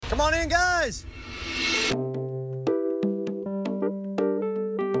Come on in, guys.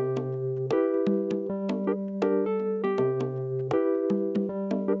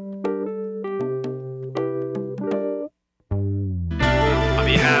 On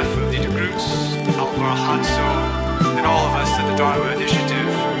behalf of the recruits, Alvar Hanso, and all of us at the Dharma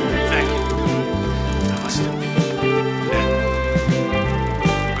Initiative, thank you. Namaste.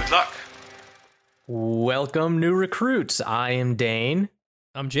 And good luck. Welcome, new recruits. I am Dane,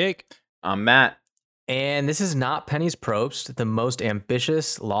 I'm Jake. I'm Matt. and this is Not Penny's Probst, the most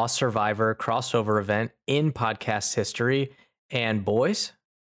ambitious Lost Survivor crossover event in podcast history. And boys,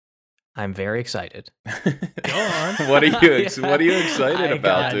 I'm very excited. Go on. What are you excited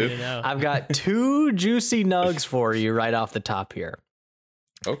about, dude? I've got two juicy nugs for you right off the top here.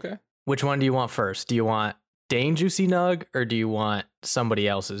 Okay. Which one do you want first? Do you want Dane juicy nug, or do you want somebody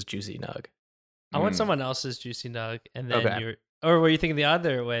else's juicy nug? I want someone else's juicy nug, and then Okay. or were you thinking the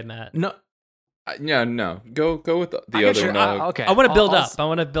other way, Matt? No. Yeah, no. Go with the I other got your- nug. okay. I want to build I'll- up. I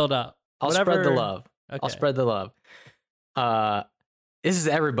want to build up. I'll spread the love. Okay. I'll spread the love. This is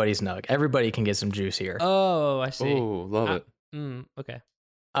everybody's nug. Everybody can get some juice here. Oh, I see. Oh, love it. Okay.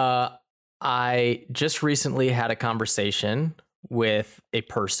 I just recently had a conversation with a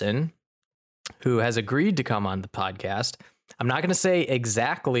person who has agreed to come on the podcast. I'm not going to say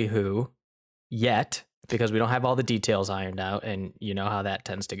exactly who yet because we don't have all the details ironed out, and you know how that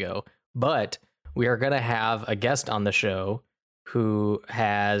tends to go. But we are going to have a guest on the show who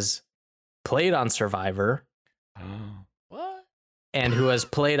has played on Survivor What? and who has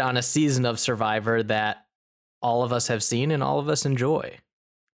played on a season of Survivor that all of us have seen and all of us enjoy.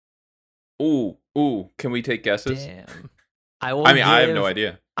 Ooh. Can we take guesses? Damn. I have no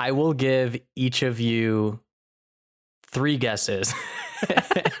idea. I will give each of you 3 guesses.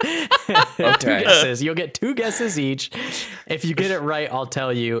 Okay. 2 guesses. You'll get 2 guesses each. If you get it right, I'll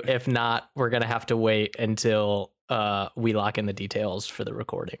tell you. If not, we're going to have to wait until we lock in the details for the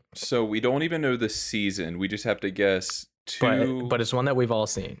recording. So we don't even know the season. We just have to guess 2. But it's one that we've all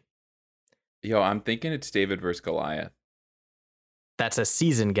seen. Yo, I'm thinking it's David versus Goliath. That's a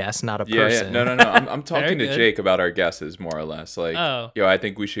season guess, not a Yeah. person. No. I'm talking to good. Jake about our guesses, more or less. Like, Oh. yo, I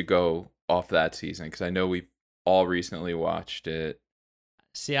think we should go off that season because I know we've all recently watched it.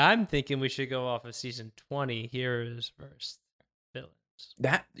 See, I'm thinking we should go off of season 20. Heroes versus villains.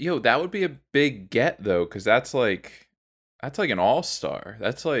 That would be a big get though, because that's like an all-star.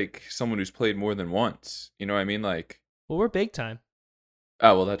 That's like someone who's played more than once. You know what I mean? Like, Well, we're big time.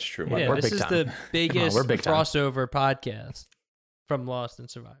 oh well, that's true. Yeah, we're this big is time. the biggest we're big time. crossover podcast from Lost and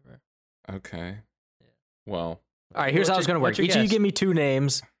Survivor. Okay. Well, All right, here's how it's going to work. what's your Each of you guess? give me 2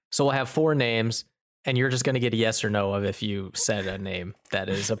 names, so we'll have 4 names, and you're just going to get a yes or no of if you said a name that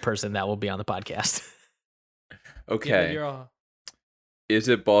is a person that will be on the podcast. okay. You're all... Is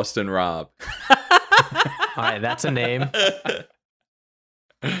it Boston Rob? All right, that's a name.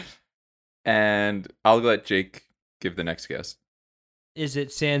 And I'll let Jake give the next guess. Is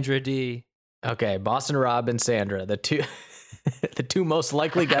it Sandra D? Okay, Boston Rob and Sandra, the two the 2 most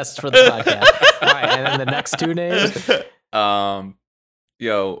likely guests for the podcast. All right, and then the next 2 names.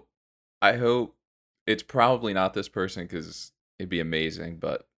 Yo, I hope it's probably not this person because it'd be amazing,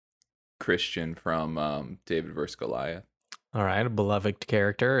 but Christian from David vs. Goliath. All right, a beloved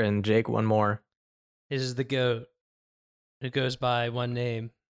character, and Jake, one more. Is the GOAT. It goes by one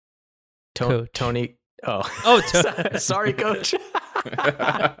name. Coach. Tony. Oh, Oh, sorry, Coach.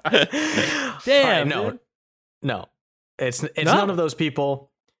 Damn. no, dude. no, it's No? none of those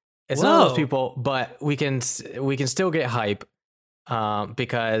people. It's none of those Whoa. people, but we can still get hype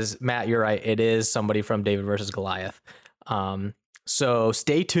because Matt, you're right. It is somebody from David versus Goliath. So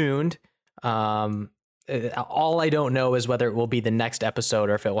stay tuned. All I don't know is whether it will be the next episode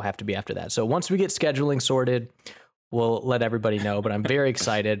or if it will have to be after that. So once we get scheduling sorted, we'll let everybody know. But I'm very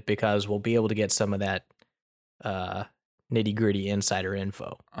excited because we'll be able to get some of that nitty gritty insider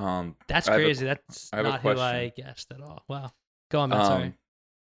info. That's I have a- crazy. That's I have a not who I question. guessed at all. Wow. Go on, Matt. Sorry.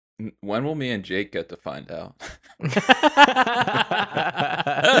 When will me and Jake get to find out?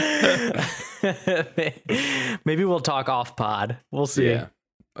 Maybe we'll talk off pod. We'll see. Yeah.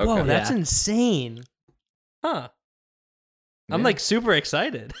 Okay. Whoa, that's Yeah. insane. Huh. I'm Yeah. like super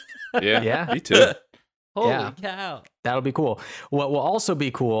excited. Yeah. Yeah. Me too. Holy Yeah. cow. That'll be cool. What will also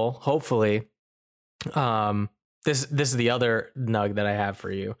be cool, hopefully, this is the other nug that I have for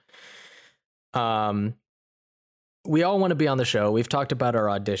you. We all want to be on the show. We've talked about our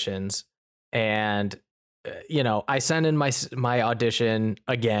auditions, and I sent in my audition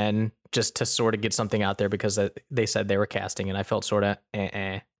again just to sort of get something out there because they said they were casting, and I felt sort of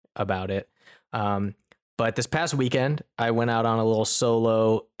about it. But But this past weekend, I went out on a little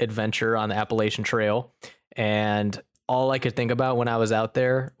solo adventure on the Appalachian Trail, and all I could think about when I was out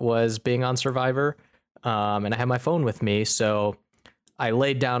there was being on Survivor. And I had my phone with me, so I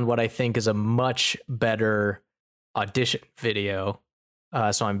laid down what I think is a much better audition video.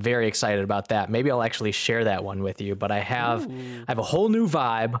 So I'm very excited about that. Maybe I'll actually share that one with you. But I have a whole new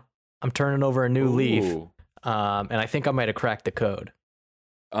vibe. I'm turning over a new leaf, and I think I might have cracked the code.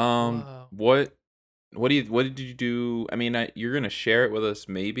 Wow. What did you do? I mean, you're gonna share it with us,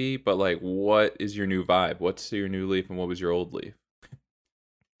 maybe, but like, what is your new vibe? What's your new leaf, and what was your old leaf?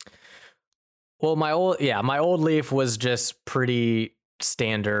 Well, my old leaf was just pretty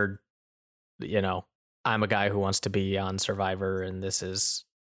standard. You know, I'm a guy who wants to be on Survivor, and this is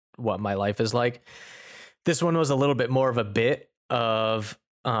what my life is like. This one was a little bit more of a bit of,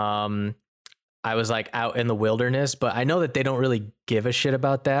 I was like out in the wilderness, but I know that they don't really give a shit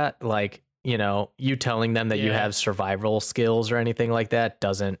about that. Like, you know, you telling them that you have survival skills or anything like that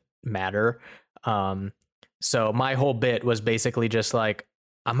doesn't matter. So my whole bit was basically just like,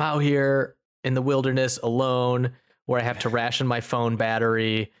 I'm out here in the wilderness alone where I have to ration my phone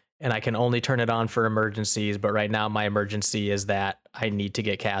battery and I can only turn it on for emergencies. But right now my emergency is that I need to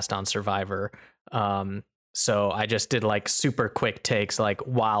get cast on Survivor. So I just did like super quick takes, like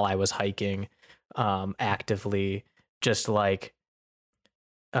while I was hiking, actively, just like,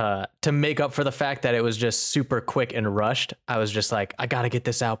 to make up for the fact that it was just super quick and rushed. I was just like, I got to get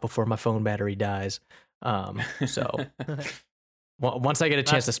this out before my phone battery dies. So once I get a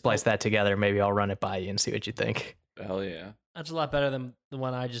chance to splice that together, maybe I'll run it by you and see what you think. Hell yeah. That's a lot better than the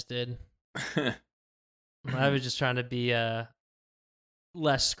one I just did. I was just trying to be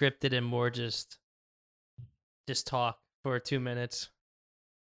less scripted and more just talk for 2 minutes.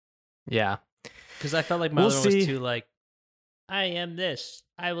 Yeah. Because I felt like my other one was too like, I am this.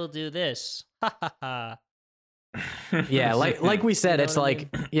 I will do this. Ha ha ha. Yeah, like we said, You know it's what I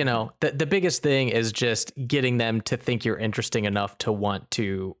like, you know, the biggest thing is just getting them to think you're interesting enough to want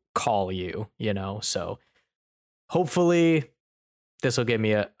to call you, you know. So hopefully this will give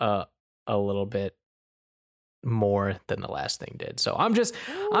me a little bit more than the last thing did. So I'm just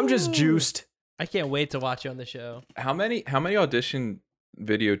juiced. I can't wait to watch you on the show. How many audition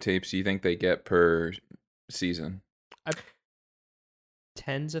videotapes do you think they get per season?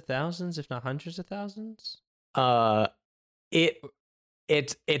 Tens of thousands, if not hundreds of thousands.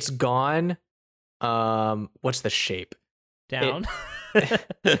 It's gone. What's the shape? Down.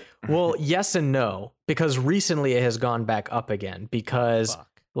 Well, yes and no, because recently it has gone back up again because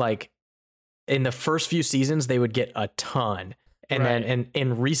like in the first few seasons they would get a ton. And then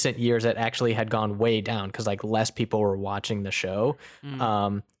in recent years it actually had gone way down because like less people were watching the show.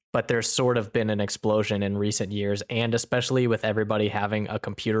 But there's sort of been an explosion in recent years, and especially with everybody having a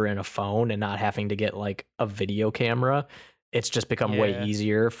computer and a phone and not having to get like a video camera, it's just become way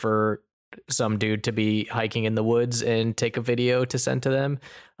easier for some dude to be hiking in the woods and take a video to send to them.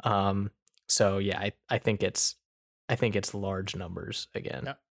 So yeah, I think it's large numbers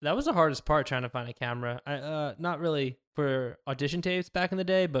again. That was the hardest part, trying to find a camera. Not really for audition tapes back in the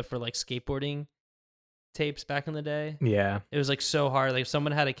day, but for like skateboarding tapes back in the day. Yeah, it was like so hard. Like if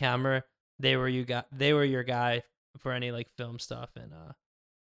someone had a camera, they were your guy for any like film stuff. And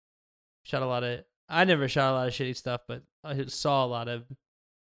I never shot a lot of shitty stuff, but I saw a lot of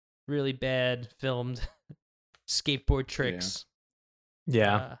really bad filmed skateboard tricks.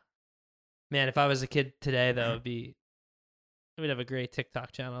 Man, if I was a kid today, though, we'd have a great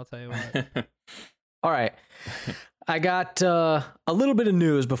TikTok channel, I'll tell you what. All right. I got a little bit of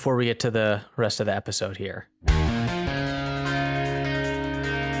news before we get to the rest of the episode here.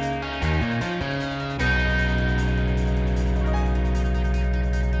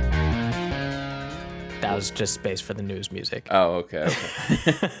 That was just space for the news music. Oh, okay.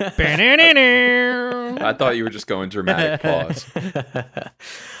 I thought you were just going dramatic pause.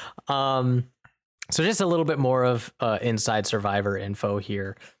 So just a little bit more of inside Survivor info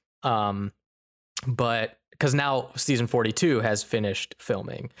here. But because now season 42 has finished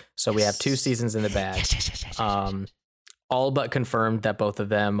filming. So we have 2 seasons in the bag. All but confirmed that both of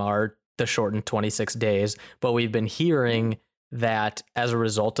them are the shortened 26 days. But we've been hearing that as a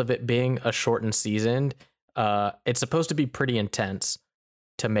result of it being a shortened season, it's supposed to be pretty intense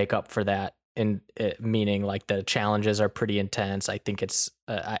to make up for that. And meaning like the challenges are pretty intense. I think it's,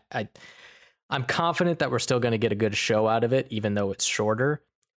 I'm confident that we're still going to get a good show out of it, even though it's shorter.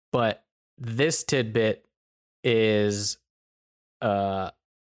 But this tidbit is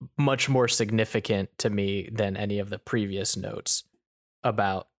much more significant to me than any of the previous notes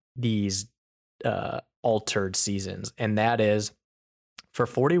about these altered seasons. And that is for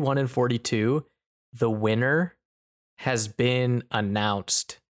 41 and 42, the winner has been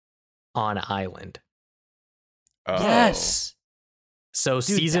announced on Island. Oh. Yes. So Dude,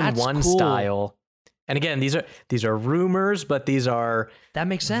 season that's 1 cool. style. And again, these are rumors, but these are That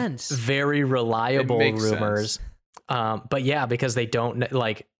makes sense. very reliable makes rumors. But yeah, because they don't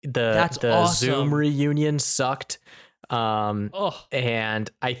like That's the awesome. Zoom reunion sucked. Oh, And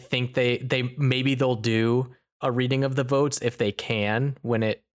I think they maybe they'll do a reading of the votes if they can when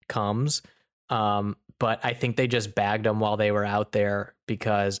it comes. But I think they just bagged them while they were out there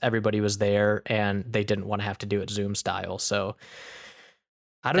because everybody was there and they didn't want to have to do it Zoom style. So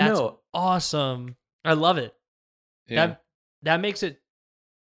I don't that's know. awesome. I love it. Yeah. That makes it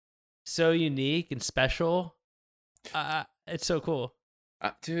so unique and special. It's so cool.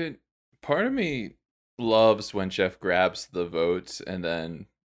 Dude, part of me loves when Jeff grabs the votes and then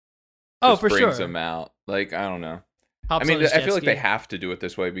Oh, just for brings sure. them out. Like, I don't know. Hops I mean, on his I jet feel like they ski. have to do it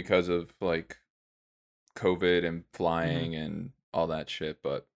this way because of like COVID and flying and all that shit.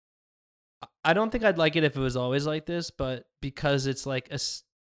 But I don't think I'd like it if it was always like this, but because it's like a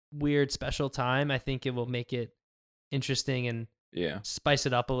weird special time, I think it will make it interesting and yeah, spice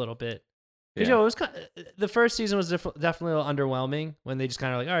it up a little bit. 'Cause, yeah. it was the first season was definitely a little underwhelming when they just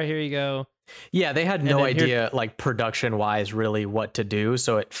kind of like, all right, here you go. Yeah, they had And no then here- idea, like production wise, really what to do.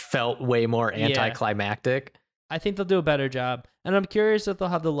 So it felt way more Yeah. anticlimactic. I think they'll do a better job, and I'm curious if they'll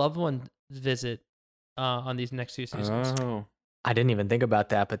have the loved one visit on these next 2 seasons. Oh, I didn't even think about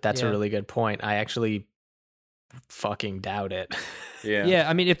that, but that's a Yeah. really good point. I actually fucking doubt it. yeah. Yeah,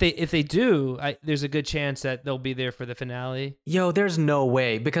 I mean, if they do, there's a good chance that they'll be there for the finale. Yo, there's no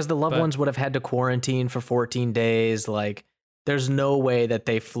way because the loved But- ones would have had to quarantine for 14 days. Like, there's no way that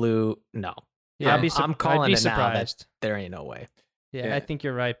they flew. No. Yeah, I'm calling I'd be it now that surprised. there ain't no way. Yeah, Yeah. I think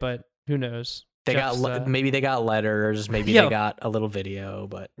you're right, but who knows? They Jeff's, maybe they got letters, maybe Yo. they got a little video,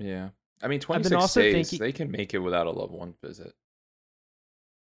 but Yeah. I mean, been 26 also days, thinking- they can make it without a loved one visit.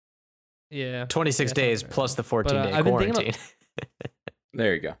 yeah, 26 yeah, days sounds plus right. the 14-day I've been thinking about- quarantine.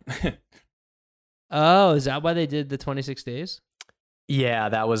 There you go. Oh, is that why they did the 26 days? Yeah,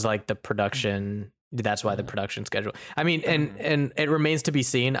 that was like the production. That's why the production schedule. I mean, and it remains to be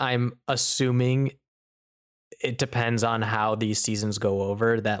seen. I'm assuming it depends on how these seasons go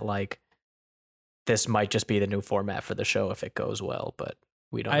over. That like this might just be the new format for the show if it goes well, but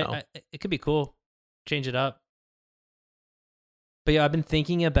we don't know. It could be cool. Change it up. But yeah, I've been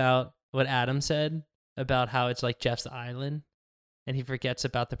thinking about what Adam said about how it's like Jeff's island, and he forgets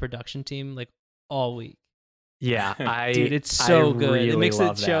about the production team like all week. Yeah, Dude, it's so I good. Really It makes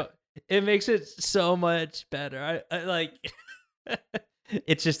love it show. that. It makes it so much better. I like.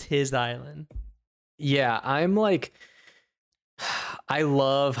 It's just his island. Yeah, I'm like, I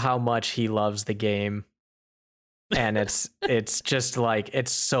love how much he loves the game, and it's just like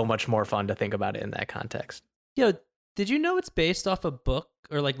it's so much more fun to think about it in that context. Yo, did you know it's based off a book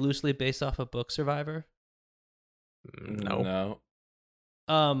or like loosely based off a book, Survivor? No.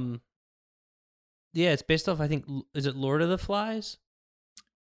 No. Yeah, it's based off. I think is it Lord of the Flies?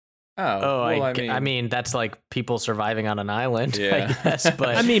 Oh, Oh, well, I mean that's like people surviving on an island, Yeah. I guess.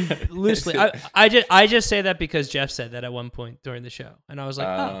 But I mean, loosely. I just say that because Jeff said that at one point during the show, and I was like,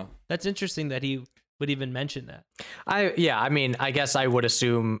 oh, that's interesting that he would even mention that. I mean, I guess I would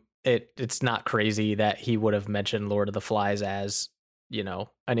assume it's not crazy that he would have mentioned Lord of the Flies as, you know,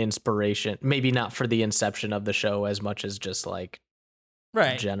 an inspiration. Maybe not for the inception of the show as much as just like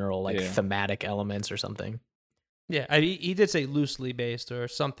Right. general like Yeah. thematic elements or something. Yeah, he did say loosely based or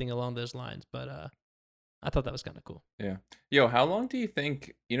something along those lines, but I thought that was kind of cool. Yeah. Yo, how long do you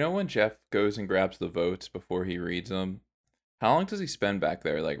think, when Jeff goes and grabs the votes before he reads them, how long does he spend back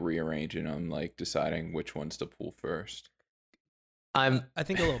there, like rearranging them, like deciding which ones to pull first? I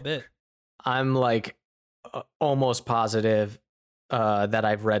think a little bit. I'm like almost positive that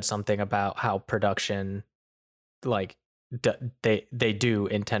I've read something about how production like they do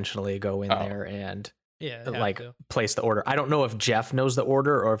intentionally go in there and Yeah, they have like to. place the order. I don't know if Jeff knows the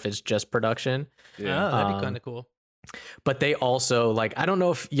order or if it's just production. Yeah. Oh, that'd be Um, kind of cool. But they also like, I don't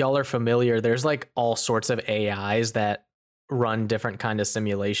know if y'all are familiar. There's like all sorts of AIs that run different kind of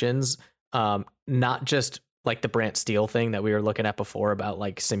simulations. Not just like the Brant Steele thing that we were looking at before about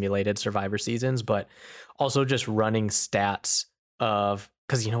like simulated Survivor seasons, but also just running stats of,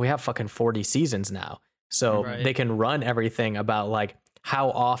 because we have fucking 40 seasons now. So Right. they can run everything about like how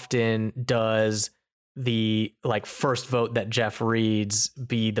often does the like first vote that Jeff reads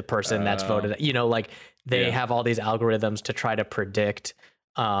be the person that's voted, like they Yeah. have all these algorithms to try to predict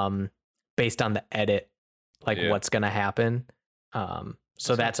based on the edit, like Yeah. what's going to happen.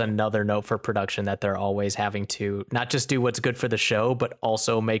 So that's another note for production, that they're always having to not just do what's good for the show, but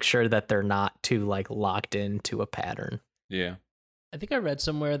also make sure that they're not too like locked into a pattern. Yeah. I think I read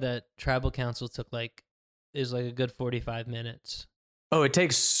somewhere that Tribal Council is like a good 45 minutes. Oh, it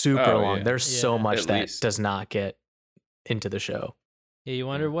takes super long. Yeah. There's so much At that least. does not get into the show. Yeah, you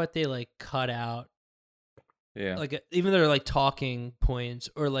wonder what they like cut out. Yeah. Like even their like talking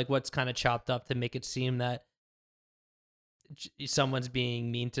points, or like what's kind of chopped up to make it seem that someone's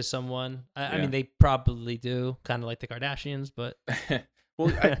being mean to someone. I mean, they probably do, kind of like the Kardashians, but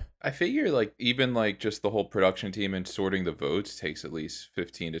well, I figure like even like just the whole production team and sorting the votes takes at least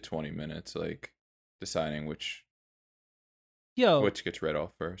 15 to 20 minutes, like deciding which gets read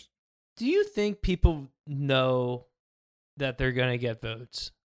off first. Do you think people know that they're gonna get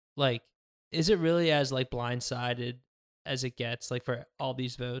votes? Like, is it really as like blindsided as it gets, like for all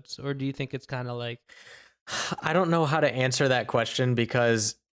these votes, or do you think it's kind of like? I don't know how to answer that question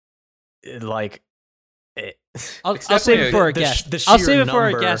because, like, I'll save it for a guest. I'll save it for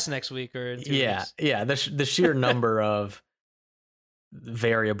a guest next week or in 2 weeks. Yeah. The sheer number of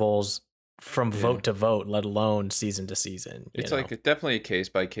variables from vote to vote, let alone season to season. It's like definitely a case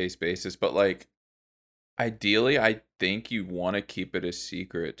by case basis, but like ideally, I think you want to keep it a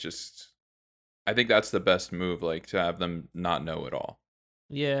secret. I think that's the best move, like to have them not know at all.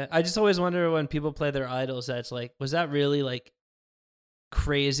 Yeah, I just always wonder when people play their idols, that's like, was that really like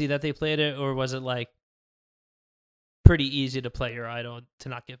crazy that they played it, or was it like pretty easy to play your idol to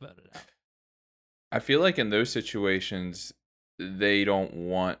not get voted out? I feel like in those situations, they don't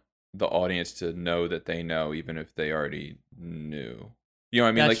want the audience to know that they know, even if they already knew. You know what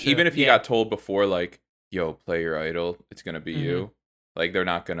I mean? That's like true. Even if you got told before, like, yo, play your idol, it's going to be you. Like, they're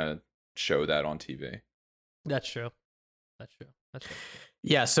not going to show that on TV. That's true.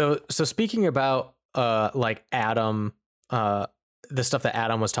 Yeah, so speaking about like Adam, the stuff that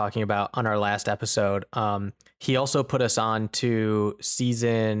Adam was talking about on our last episode, he also put us on to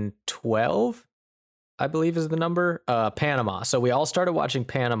season 12, I believe is the number, Panama. So we all started watching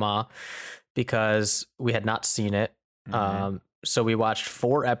Panama because we had not seen it. So we watched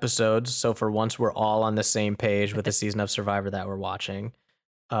 4 episodes. So for once, we're all on the same page with the season of Survivor that we're watching.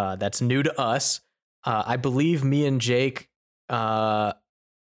 That's new to us. I believe me and Jake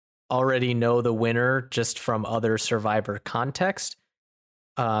already know the winner just from other Survivor context.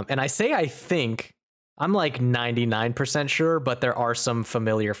 And I think, I'm like 99% sure, but there are some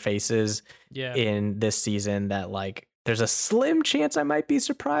familiar faces in this season that like, there's a slim chance I might be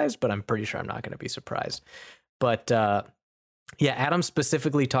surprised, but I'm pretty sure I'm not going to be surprised. But Adam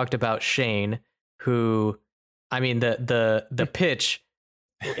specifically talked about Shane, who, I mean, the pitch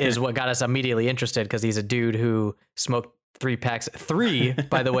is what got us immediately interested, because he's a dude who smoked 3 packs. 3,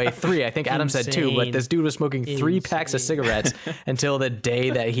 by the way, 3. I think Adam said 2, but this dude was smoking 3 packs of cigarettes until the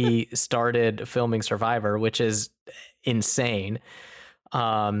day that he started filming Survivor, which is insane.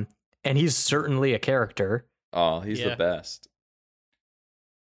 And he's certainly a character. Oh, he's the best.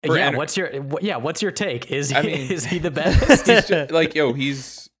 What's your take? Is he the best? He's just, like,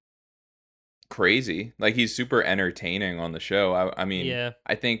 he's crazy. Like, he's super entertaining on the show. I mean,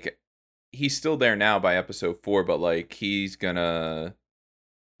 I think he's still there now by episode 4, but like he's gonna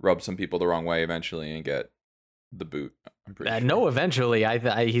rub some people the wrong way eventually and get the boot. I'm pretty sure. No, eventually.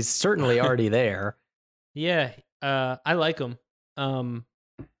 He's certainly already there. Yeah, I like him.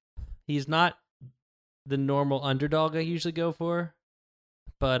 He's not the normal underdog I usually go for,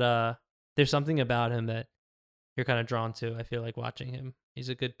 but there's something about him that you're kind of drawn to. I feel like watching him. He's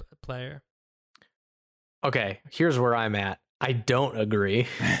a good player. Okay, here's where I'm at. I don't agree.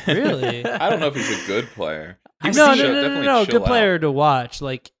 Really? I don't know if he's a good player. No, good player to watch.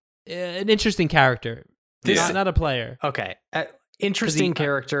 Like an interesting character. Not a player. Okay. Interesting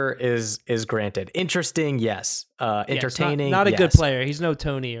character is granted. Interesting, yes. Entertaining, not a yes. good player. He's no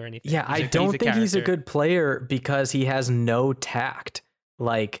Tony or anything. Yeah, I don't think he's a good player because he has no tact.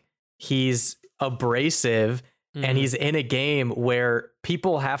 Like, he's abrasive and he's in a game where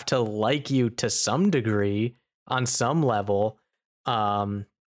people have to like you to some degree on some level. And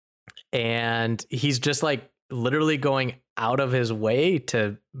he's just like literally going out of his way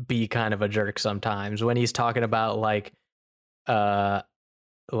to be kind of a jerk sometimes when he's talking about I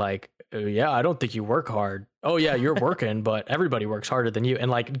don't think you work hard. Oh yeah, you're working, but everybody works harder than you.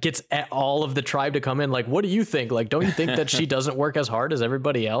 And like gets all of the tribe to come in. Like, what do you think? Like, don't you think that she doesn't work as hard as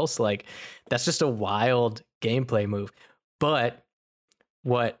everybody else? Like, that's just a wild gameplay move. But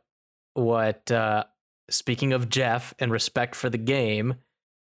what speaking of Jeff and respect for the game,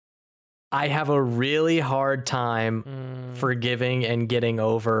 I have a really hard time forgiving and getting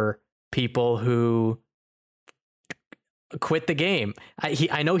over people who quit the game.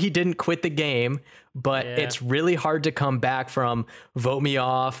 I know he didn't quit the game, but it's really hard to come back from vote me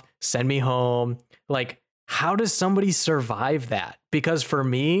off, send me home. Like, how does somebody survive that? Because for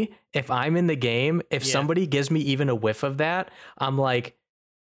me, if I'm in the game, if somebody gives me even a whiff of that, I'm like,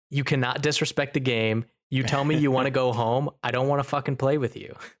 you cannot disrespect the game. You tell me you want to go home. I don't want to fucking play with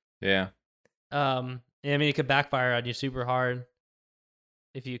you. Yeah. I mean, it could backfire on you super hard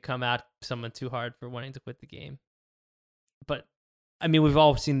if you come at someone too hard for wanting to quit the game. But I mean, we've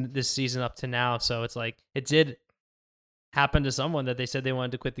all seen this season up to now, so it's like it did happen to someone that they said they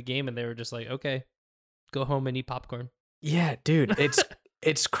wanted to quit the game, and they were just like, okay, go home and eat popcorn. Yeah, dude,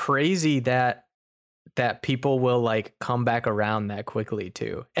 it's crazy that people will like come back around that quickly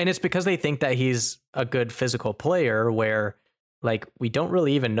too. And it's because they think that he's a good physical player, where like we don't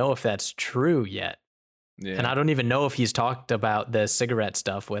really even know if that's true yet. Yeah. And I don't even know if he's talked about the cigarette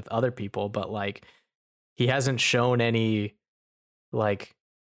stuff with other people, but like he hasn't shown any like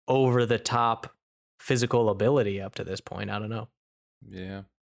over the top physical ability up to this point. I don't know. Yeah.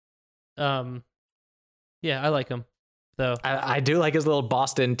 Yeah, I like him though. I do like his little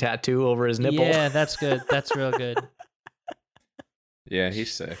Boston tattoo over his nipple. Yeah, that's good. That's real good. Yeah,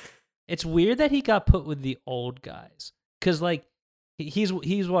 he's sick. It's weird that he got put with the old guys, because like he's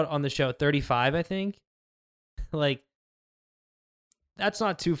what on the show 35, I think. Like that's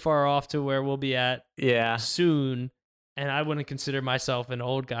not too far off to where we'll be at soon, and I wouldn't consider myself an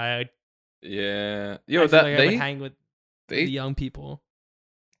old guy. Yeah, I would hang with the young people.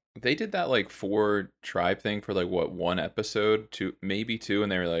 They did that like 4 tribe thing for like what, 1 episode, 2, maybe 2,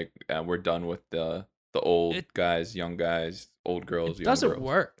 and they were like, we're done with the old guys, young guys, old girls. It doesn't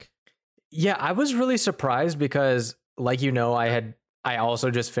work. Yeah, I was really surprised because, like, I also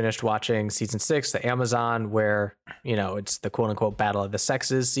just finished watching season 6, the Amazon, where, you know, it's the quote unquote battle of the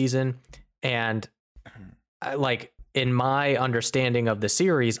sexes season. And like in my understanding of the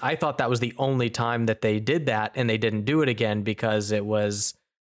series, I thought that was the only time that they did that, and they didn't do it again because it was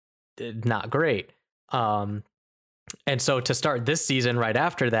not great. And so to start this season right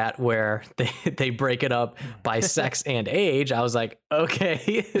after that, where they break it up by sex and age, I was like,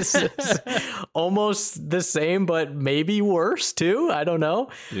 okay, this is almost the same, but maybe worse too. I don't know.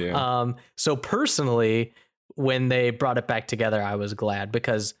 Yeah. So personally, when they brought it back together, I was glad,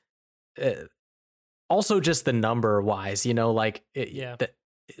 because also just the number wise, you know, like you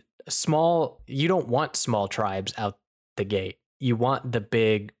don't want small tribes out the gate. You want the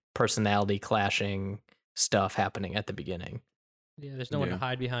big personality clashing stuff happening at the beginning. Yeah, there's no one to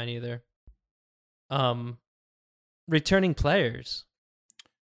hide behind either. Returning players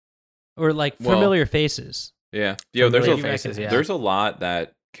or like familiar faces. Yeah. There's a lot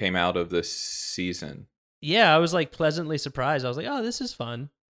that came out of this season. Yeah, I was like pleasantly surprised. I was like, oh, this is fun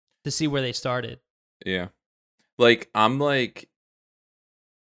to see where they started. Yeah. Like I'm like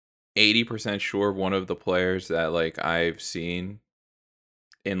 80% sure one of the players that like I've seen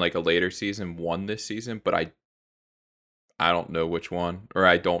in like a later season won this season, but I don't know which one, or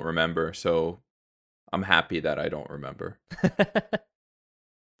I don't remember, so I'm happy that I don't remember.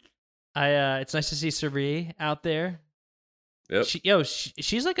 It's nice to see Suri out there. Yep.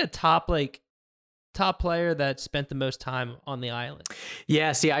 She's like a top player that spent the most time on the island.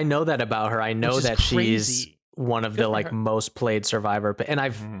 Yeah, see, I know that about her. I know that she's one of the like most played Survivor, and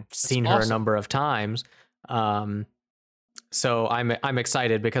I've seen her a number of times. So I'm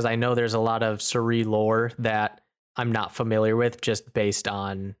excited because I know there's a lot of Suri lore that I'm not familiar with, just based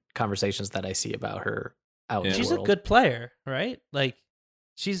on conversations that I see about her out in the world. She's a good player, right? Like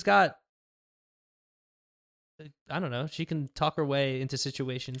she's got, I don't know, she can talk her way into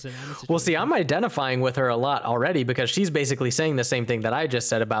situations. Well, see, I'm identifying with her a lot already, because she's basically saying the same thing that I just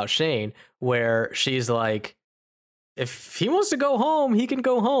said about Shane, where she's like, if he wants to go home, he can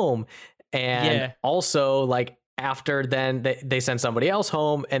go home. And also like, after then they send somebody else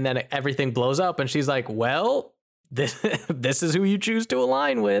home, and then everything blows up, and she's like, well, this is who you choose to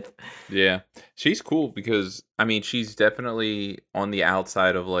align with. Yeah, she's cool because I mean she's definitely on the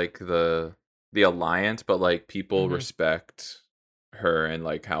outside of like the alliance, but like people respect her and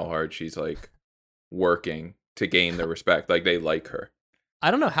like how hard she's like working to gain their respect. Like they like her. I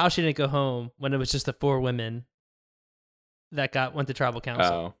don't know how she didn't go home when it was just the 4 women that went to tribal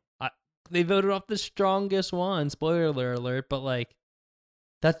council. They voted off the strongest one. Spoiler alert, but like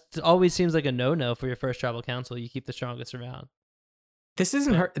that always seems like a no-no for your first tribal council. You keep the strongest around. This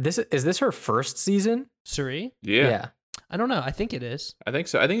isn't her. Is this her first season? Suri? Yeah. I don't know. I think it is. I think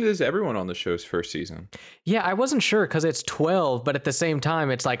so. I think this is everyone on the show's first season. Yeah, I wasn't sure because it's 12, but at the same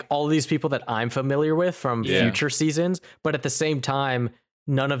time, it's like all these people that I'm familiar with from future seasons. But at the same time,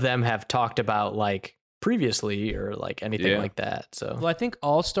 none of them have talked about like previously or like anything like that. So, well, I think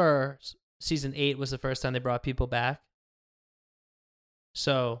All-Star season 8 was the first time they brought people back.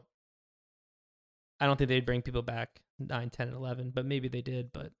 So I don't think they'd bring people back 9, 10, and 11, but maybe they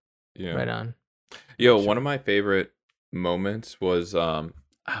did. But right on. Yo, one of my favorite moments was well,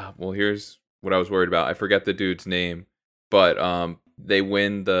 here's what I was worried about. I forget the dude's name, but they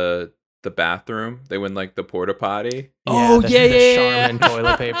win the bathroom. They win like the porta potty. The Charmin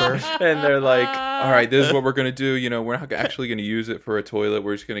toilet paper. And they're like, all right, this is what we're gonna do. You know, we're not actually gonna use it for a toilet.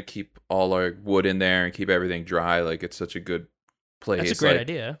 We're just gonna keep all our wood in there and keep everything dry. Like, it's such a good place. That's a great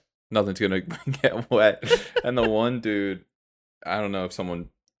idea. Nothing's gonna get wet. And the one dude, I don't know if someone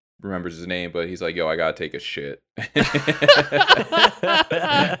remembers his name, but he's like, yo, I gotta take a shit.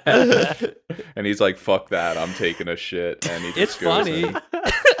 And he's like, fuck that, I'm taking a shit. And he just goes funny.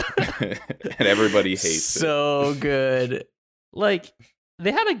 And everybody hates it. So good. Like,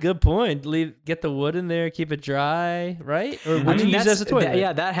 they had a good point. Get the wood in there, keep it dry, right? Or would you use it as a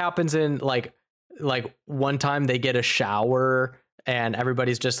toilet? That happens in like one time they get a shower and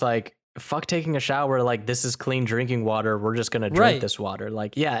everybody's just like, fuck taking a shower, like this is clean drinking water, we're just gonna drink this water.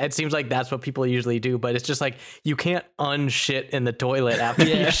 Like, yeah, it seems like that's what people usually do, but it's just like you can't unshit in the toilet after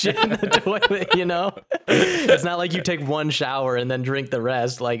you shit in the toilet, you know? It's not like you take one shower and then drink the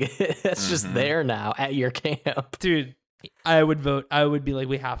rest. Like, it's just there now at your camp. Dude, I would be like,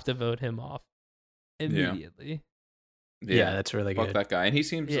 we have to vote him off immediately. Yeah, that's really good. Fuck that guy. And he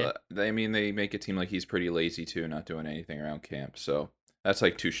seems they make it seem like he's pretty lazy too, not doing anything around camp. So that's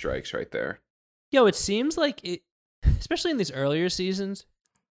like 2 strikes right there. Yo, it seems like it, especially in these earlier seasons,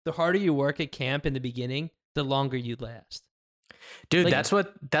 the harder you work at camp in the beginning, the longer you last. Dude, like, that's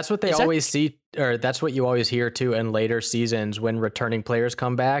what they always see, or that's what you always hear too in later seasons when returning players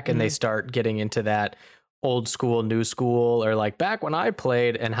come back and they start getting into that old school, new school, or like back when I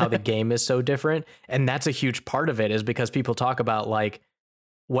played, and how the game is so different. And that's a huge part of it, is because people talk about like,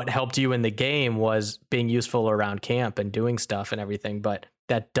 what helped you in the game was being useful around camp and doing stuff and everything, but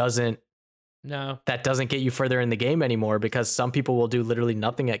that doesn't get you further in the game anymore, because some people will do literally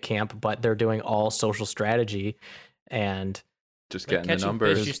nothing at camp, but they're doing all social strategy and just getting the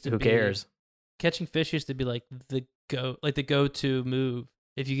numbers. Who cares? Catching fish used to be like the go-to move.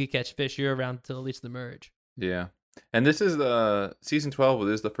 If you could catch fish, you're around till at least the merge. Yeah, and this is the season 12.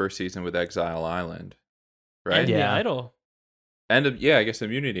 This is the first season with Exile Island, right? And the idol. And I guess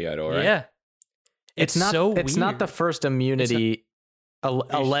Immunity Idol, right? Yeah. It's not the first Immunity.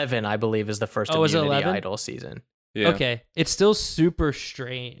 11, I believe, is the first Immunity Idol season. Yeah. Okay. It's still super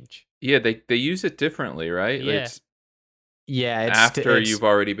strange. Yeah, they use it differently, right? Yeah. After you've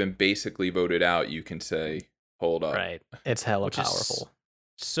already been basically voted out, you can say, hold up. Right. It's hella powerful.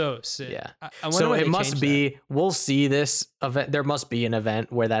 So sick. Yeah. So it must be, we'll see this event. There must be an event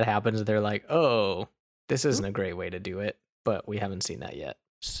where that happens. They're like, oh, this isn't a great way to do it. But we haven't seen that yet.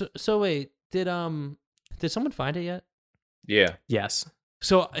 So wait, did someone find it yet? Yeah. Yes.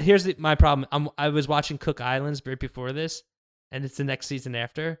 So here's my problem. I was watching Cook Islands right before this, and it's the next season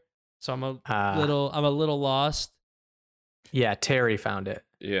after. So I'm a little lost. Yeah, Terry found it.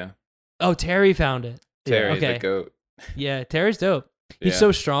 Yeah. Oh, Terry found it. Terry, the goat. Yeah, Terry's dope. He's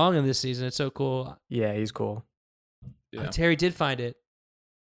so strong in this season. It's so cool. Yeah, he's cool. Yeah. Terry did find it.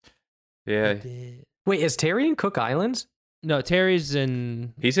 Yeah. Wait, is Terry in Cook Islands? No, Terry's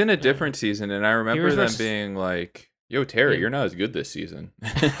in... He's in a different season, and I remember them being like, yo, Terry, you're not as good this season.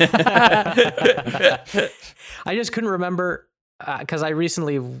 I just couldn't remember, because I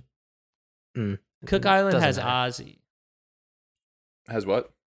recently... Cook Island has Ozzy. Has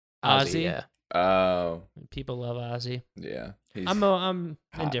what? Ozzy, yeah. Oh. People love Ozzy. Yeah. I'm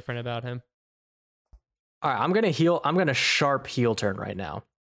indifferent about him. All right, I'm gonna sharp heel turn right now.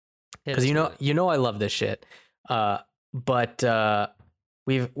 Because you know I love this shit. But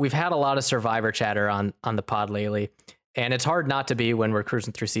we've had a lot of Survivor chatter on the pod lately, and it's hard not to be when we're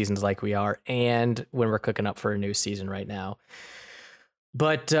cruising through seasons like we are, and when we're cooking up for a new season right now.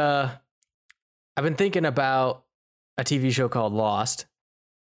 But I've been thinking about a TV show called Lost.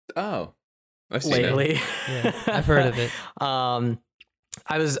 Oh, I've seen lately. It. Yeah, I've heard of it. I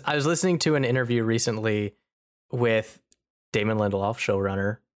was listening to an interview recently with Damon Lindelof,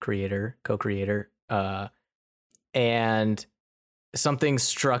 showrunner, creator, co-creator, and something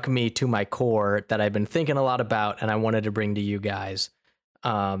struck me to my core that I've been thinking a lot about, and I wanted to bring to you guys,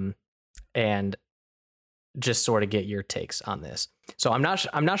 and just sort of get your takes on this. So I'm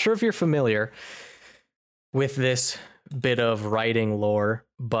not sure if you're familiar with this bit of writing lore,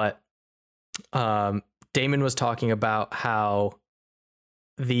 but Damon was talking about how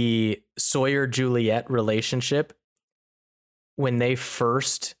the Sawyer-Juliet relationship, when they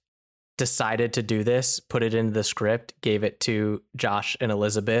first decided to do this, put it into the script, gave it to Josh and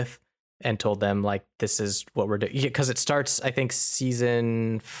Elizabeth, and told them like, this is what we're doing. Because it starts, I think,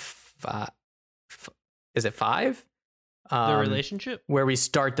 season 5. Is it 5? The relationship? Where we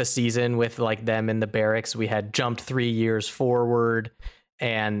start the season with like them in the barracks. We had jumped 3 years forward,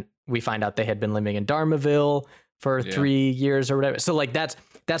 and we find out they had been living in Dharmaville for 3 years or whatever. So like that's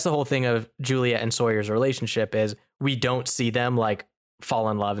the whole thing of Juliet and Sawyer's relationship is we don't see them like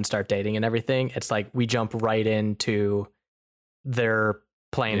fall in love and start dating and everything. It's like we jump right into their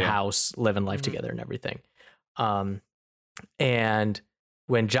playing house, living life together and everything. And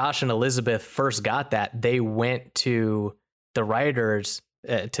when Josh and Elizabeth first got that, they went to the writers,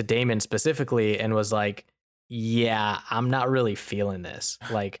 to Damon specifically, and was like, yeah, I'm not really feeling this.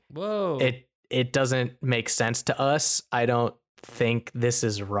 Like, whoa, it doesn't make sense to us. I don't think this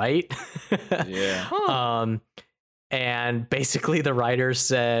is right. Yeah. And basically the writers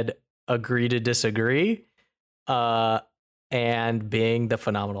said, agree to disagree. And being the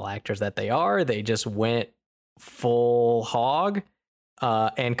phenomenal actors that they are, they just went full hog,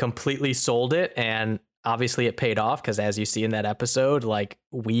 and completely sold it. And obviously it paid off, because as you see in that episode, like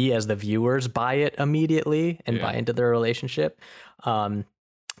we as the viewers buy it immediately and buy into their relationship.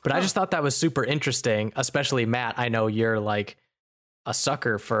 But I just thought that was super interesting, especially Matt. I know you're like a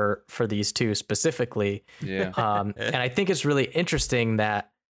sucker for these two specifically. Yeah. And I think it's really interesting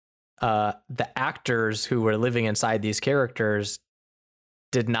that the actors who were living inside these characters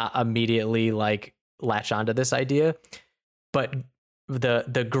did not immediately like latch onto this idea. But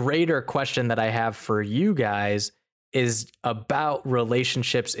the greater question that I have for you guys is about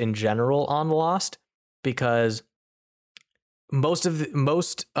relationships in general on Lost, because most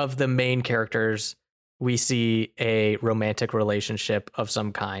of the main characters, we see a romantic relationship of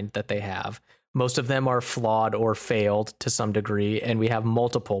some kind that they have. Most of them are flawed or failed to some degree, and we have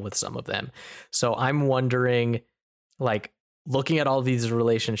multiple with some of them. So I'm wondering, like, looking at all these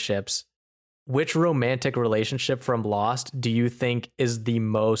relationships, which romantic relationship from Lost do you think is the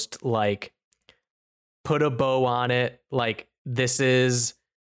most, like, put a bow on it? Like, this is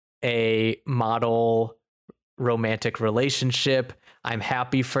a model romantic relationship. I'm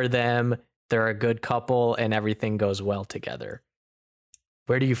happy for them. They're a good couple and everything goes well together.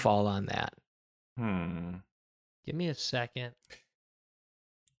 Where do you fall on that? Give me a second.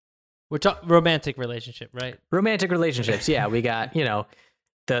 We're talking romantic relationship, right? Romantic relationships. Yeah, we got,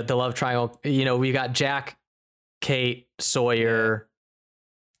 the love triangle. We got Jack, Kate, Sawyer,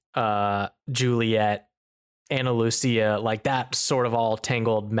 Juliet, Ana Lucia, like that sort of all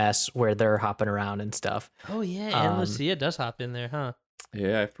tangled mess where they're hopping around and stuff. Oh yeah, Ana Lucia does hop in there, huh?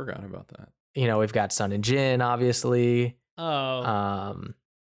 Yeah, I forgot about that. We've got Sun and Jin, obviously. Oh.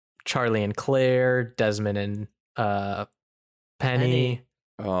 Charlie and Claire, Desmond and Penny.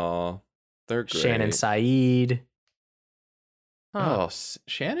 Oh, they're great. Shannon Saeed. Huh. Oh,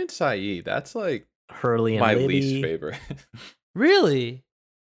 Shannon Saeed. That's like Hurley and my Libby. least favorite. Really?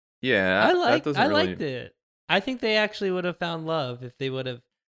 Yeah, I liked it. I think they actually would have found love if it would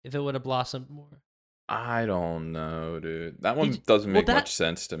have blossomed more. I don't know, dude. That one doesn't make much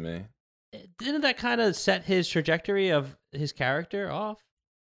sense to me. Didn't that kind of set his trajectory of his character off?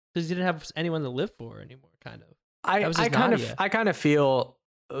 Because he didn't have anyone to live for anymore, kind of. I kind of feel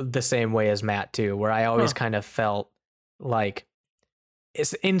the same way as Matt too, where I always kind of felt like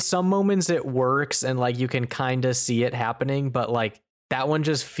it's in some moments it works and like you can kind of see it happening, but like that one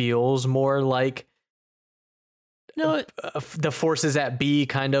just feels more like the forces at B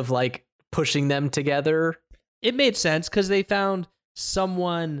kind of like pushing them together. It made sense because they found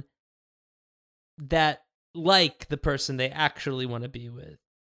someone that like the person they actually want to be with.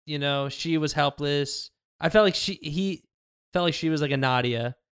 She was helpless. I felt like he felt like she was like a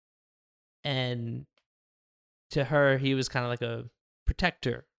Nadia, and to her he was kind of like a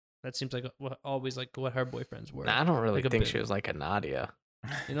protector. That seems like always like what her boyfriends were. I don't really think she was like a Nadia.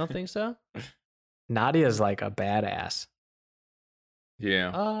 You don't think so? Nadia's like a badass.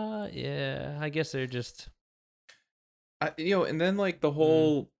 Yeah. Yeah. I guess they're just. And then like the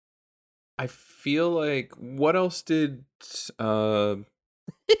whole. I feel like what else did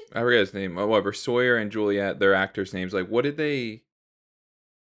I forget his name. Whatever, Sawyer and Juliet, their actors' names. Like, what did they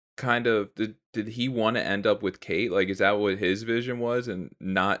kind of did he want to end up with Kate? Like, is that what his vision was, and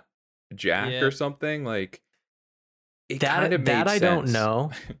not Jack or something? Like, that I don't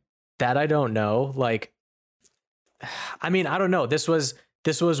know. That I don't know. Like, I mean, I don't know. This was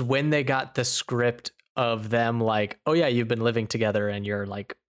when they got the script of them. Like, oh yeah, you've been living together and you're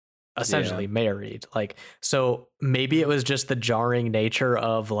like essentially married. Like, so maybe it was just the jarring nature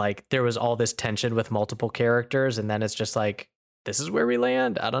of like there was all this tension with multiple characters, and then it's just like this is where we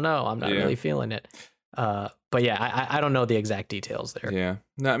land. I don't know. I'm not really feeling it. But yeah, I don't know the exact details there. Yeah.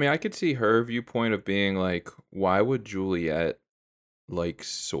 No, I mean, I could see her viewpoint of being like, why would Juliet like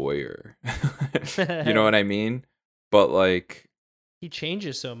Sawyer? You know what I mean? But like, he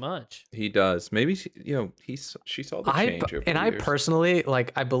changes so much. He does. Maybe she saw the change over the years. I personally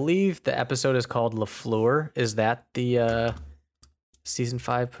like. I believe the episode is called LaFleur. Is that the season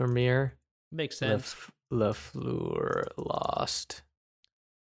 5 premiere? Makes sense. LaFleur Lost.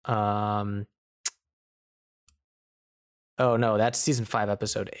 Oh no, that's season 5,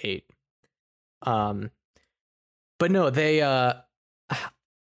 episode 8. But no, they. I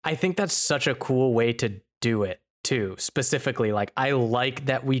think that's such a cool way to do it too. Specifically, like I like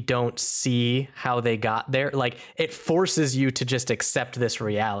that we don't see how they got there. Like it forces you to just accept this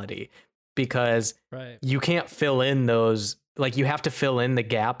reality because you can't fill in those. Like you have to fill in the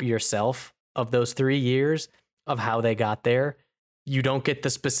gap yourself of those 3 years of how they got there. You don't get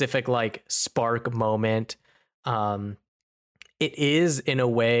the specific like spark moment. It is in a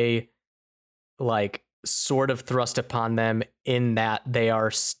way like sort of thrust upon them in that they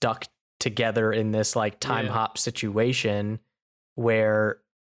are stuck together in this like time hop situation where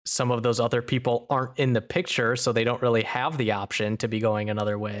some of those other people aren't in the picture, so they don't really have the option to be going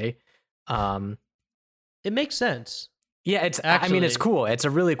another way. It makes sense. Yeah, I mean, it's cool. It's a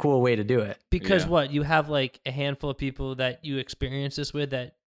really cool way to do it. Because you have like a handful of people that you experience this with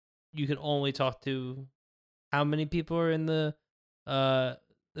that you can only talk to. How many people are in the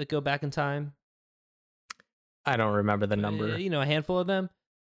that go back in time? I don't remember the number. A handful of them.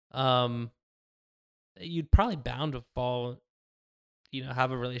 You'd probably bound to fall,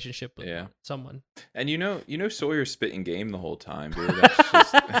 have a relationship with someone. And Sawyer's spitting game the whole time, dude.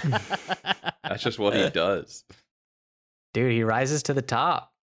 That's just what he does. Dude, he rises to the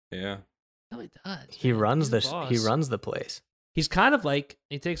top. Yeah. No, he does. He runs the place. He's kind of like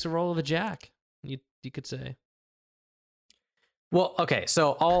he takes the role of a Jack. You could say. Well, okay,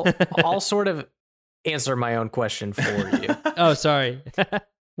 so I'll sort of answer my own question for you. Oh, sorry.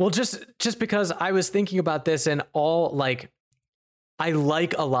 Well, just because I was thinking about this and all like I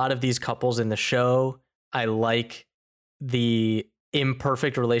like a lot of these couples in the show. I like the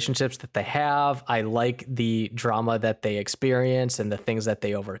imperfect relationships that they have. I like the drama that they experience and the things that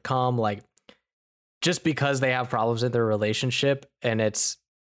they overcome. Like just because they have problems in their relationship and it's,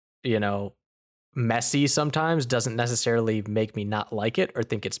 messy sometimes doesn't necessarily make me not like it or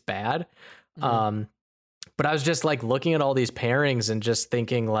think it's bad. Mm-hmm. But I was just like looking at all these pairings and just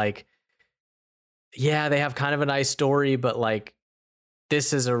thinking like, yeah, they have kind of a nice story, but like,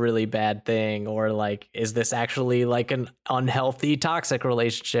 this is a really bad thing. Or like, is this actually like an unhealthy, toxic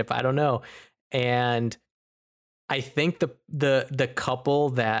relationship? I don't know. And I think the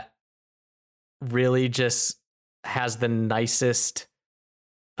couple that really just has the nicest,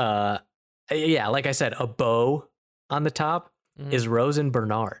 like I said, a bow on the top is Rose and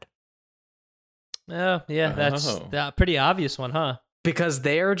Bernard. Oh, yeah, that's a pretty obvious one, huh? Because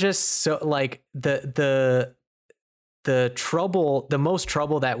they're just so like the most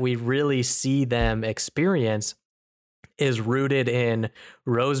trouble that we really see them experience is rooted in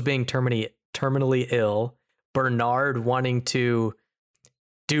Rose being terminally ill, Bernard wanting to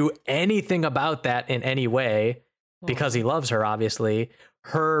do anything about that in any way because he loves her, obviously.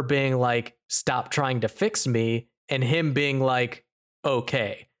 Her being like, stop trying to fix me, and him being like,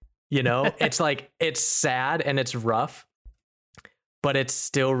 okay. It's like, it's sad and it's rough, but it's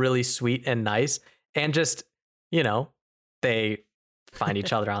still really sweet and nice. And just, they find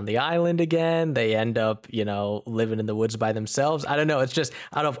each other on the island again. They end up, living in the woods by themselves. I don't know. It's just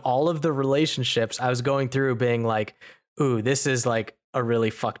out of all of the relationships I was going through being like, ooh, this is like a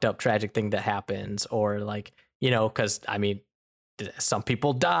really fucked up, tragic thing that happens. Or like, because I mean, some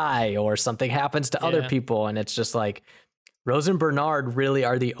people die or something happens to other people. And it's just like, Rose and Bernard really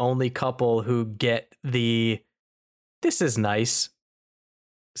are the only couple who get the this is nice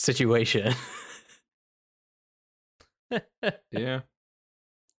situation. Yeah.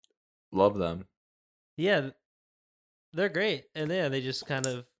 Love them. Yeah. They're great. And yeah, they just kind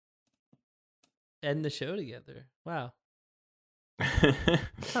of end the show together. Wow.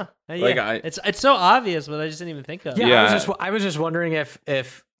 Huh. Yeah. It's so obvious, but I just didn't even think of it. Yeah. I was just wondering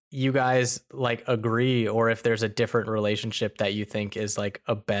if you guys like agree or if there's a different relationship that you think is like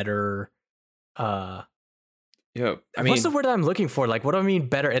a better I mean, what's the word I'm looking for? Like, what do I mean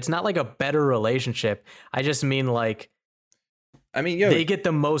better? It's not like a better relationship. I just mean like, they get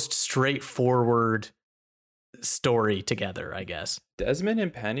the most straightforward story together, I guess. Desmond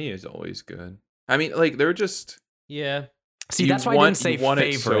and Penny is always good. I mean, like they're just See, that's why I didn't say favorite.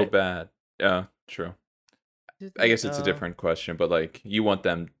 It so bad. Yeah, true. I guess it's a different question, but like you want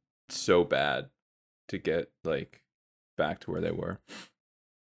them so bad to get like back to where they were.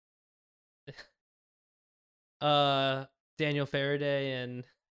 Daniel Faraday and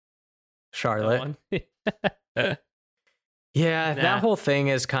Charlotte. Yeah, that whole thing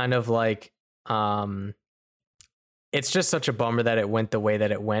is kind of like it's just such a bummer that it went the way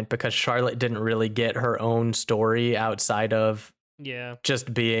that it went, because Charlotte didn't really get her own story outside of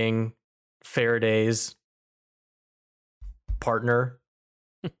just being Faraday's partner.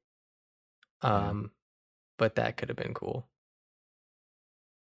 But that could have been cool.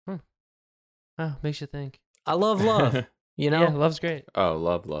 Oh, makes you think. I love love. You know? Yeah, love's great. Oh,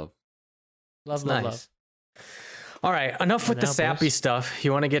 love. Love. All right, enough with the sappy stuff.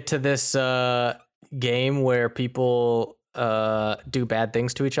 You want to get to this game where people do bad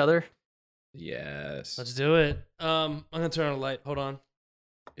things to each other? Yes. Let's do it. I'm gonna turn on a light. Hold on.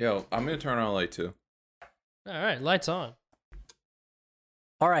 Yo, I'm gonna turn on a light too. All right, lights on.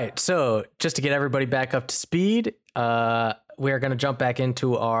 All right, so just to get everybody back up to speed, we are going to jump back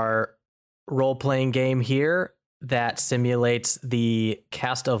into our role-playing game here that simulates the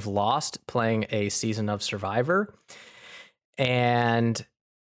cast of Lost playing a season of Survivor. And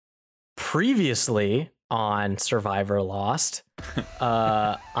previously on Survivor Lost,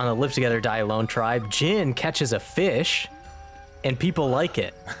 on the Live Together, Die Alone tribe, Jin catches a fish and people like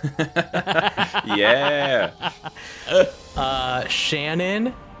it. Yeah.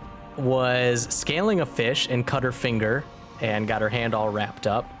 Shannon was scaling a fish and cut her finger and got her hand all wrapped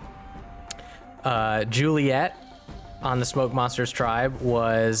up. Juliet on the Smoke Monsters tribe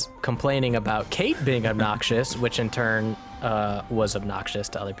was complaining about Kate being obnoxious, which in turn was obnoxious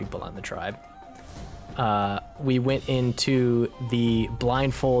to other people on the tribe. We went into the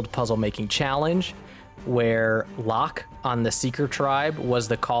blindfold puzzle making challenge, where Locke on the Seeker tribe was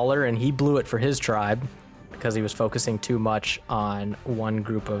the caller, and he blew it for his tribe because he was focusing too much on one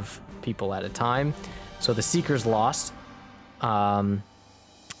group of people at a time. So the Seekers lost.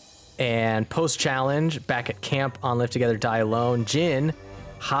 And post-challenge, back at camp on Live Together, Die Alone, Jin,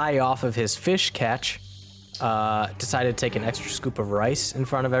 high off of his fish catch, decided to take an extra scoop of rice in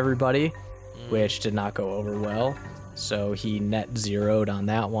front of everybody, which did not go over well. So he net zeroed on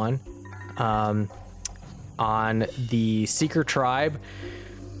that one. On the Seeker tribe,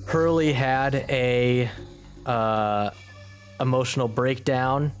 Hurley had a emotional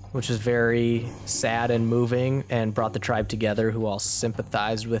breakdown, which was very sad and moving, and brought the tribe together, who all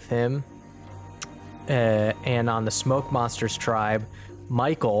sympathized with him. And on the Smoke Monsters tribe,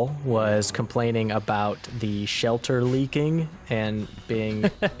 Michael was complaining about the shelter leaking and being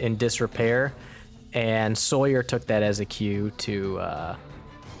in disrepair, and Sawyer took that as a cue to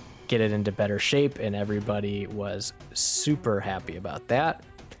get it into better shape, and everybody was super happy about that.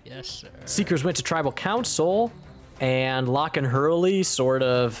 Yes, sir. Seekers went to tribal council, and Locke and Hurley sort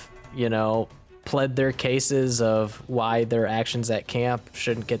of, pled their cases of why their actions at camp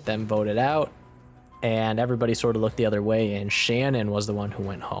shouldn't get them voted out. And everybody sort of looked the other way, and Shannon was the one who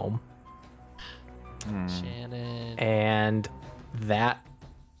went home. Shannon. And that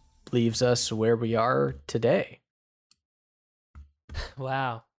leaves us where we are today.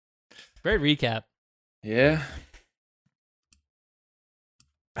 Wow. Great recap. Yeah.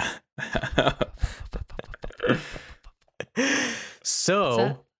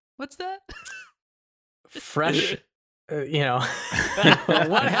 So, what's that? Fresh,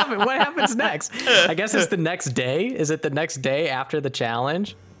 what happens next? I guess it's the next day. Is it the next day after the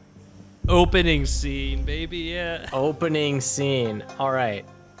challenge? Opening scene, baby. Yeah. Opening scene. All right.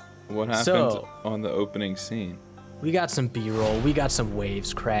 What happened on the opening scene? We got some B-roll. We got some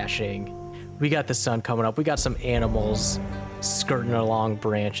waves crashing. We got the sun coming up. We got some animals skirting along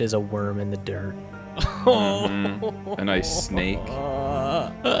branches, a worm in the dirt. Mm-hmm. A nice snake.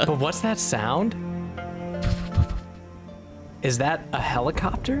 But what's that sound? Is that a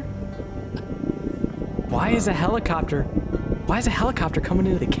helicopter? Why is a helicopter coming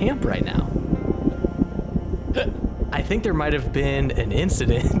into the camp right now? I think there might have been an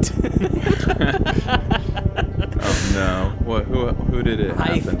incident. Oh no! What? Who did it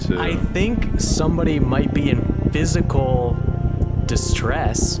happen to? I think somebody might be in physical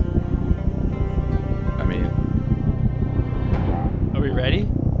distress. I mean, are we ready?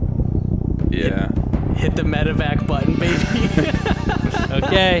 Yeah. Hit the medevac button, baby.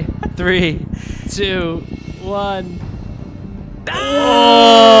 Okay, 3, 2, 1.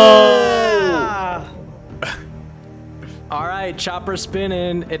 Oh! All right, chopper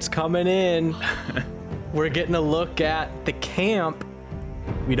spinning. It's coming in. We're getting a look at the camp.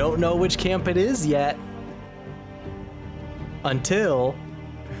 We don't know which camp it is yet.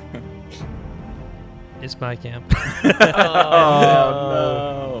 It's my camp. Oh,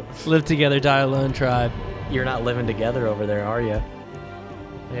 no. Live together, die alone tribe. You're not living together over there, are you?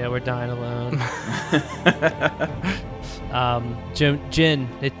 Yeah, we're dying alone. Jin,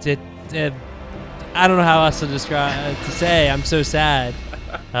 I don't know how else to describe to say. I'm so sad.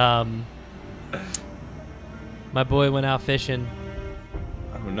 My boy went out fishing.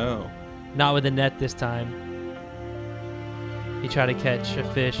 Oh no! Not with a net this time. He tried to catch a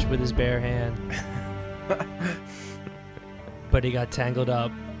fish with his bare hand, but he got tangled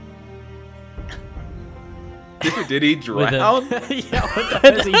up. Did he drown? Yeah, what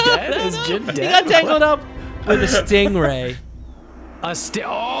the, is he dead? Is Jin dead? He got tangled up with a stingray.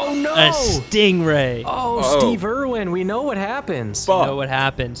 Oh no! A stingray. Oh, Steve Irwin. We know what happens. You know what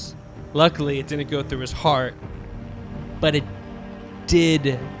happens. Luckily, it didn't go through his heart, but it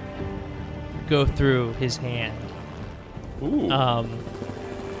did go through his hand. Ooh.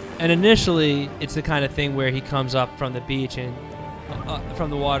 And initially, it's the kind of thing where he comes up from the beach and from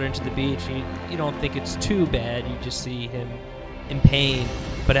the water into the beach. You don't think it's too bad. You just see him in pain.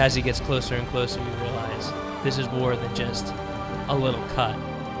 But as he gets closer and closer, you realize this is more than just a little cut.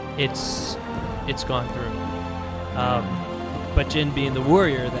 It's gone through. But Jin, being the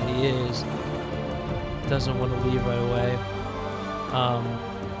warrior that he is, doesn't want to leave right away.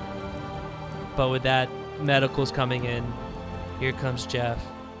 But with that, medical's coming in. Here comes Jeff.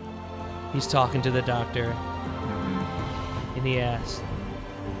 He's talking to the doctor. And he asks,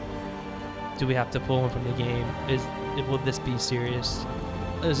 do we have to pull him from the game? Will this be serious?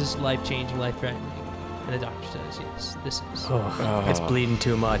 Is this life-changing, life-threatening? And the doctor says, yes, this is. It's bleeding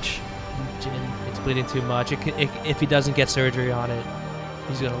too much. Jin, it's bleeding too much. If he doesn't get surgery on it,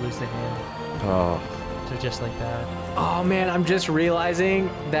 he's going to lose the hand. Oh. So just like that. Oh man, I'm just realizing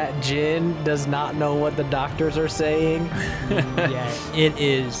that Jin does not know what the doctors are saying. Yeah, it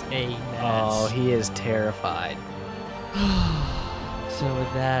is a mess. Oh, he is terrified. So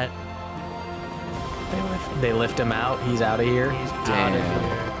with that, they lift him out. He's out of here. he's out of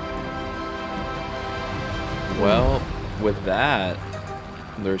here. Well, with that,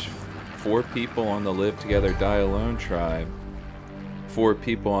 there's 4 people on the Live Together Die Alone tribe. 4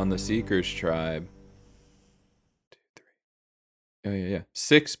 people on the Seekers tribe. 2, 3. Oh yeah.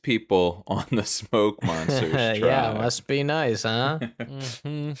 6 people on the Smoke Monsters tribe. Yeah, must be nice, huh?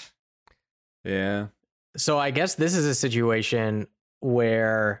 Mm-hmm. Yeah. So I guess this is a situation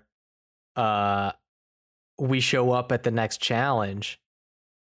where we show up at the next challenge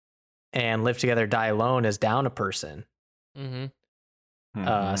and Live Together Die Alone is down a person.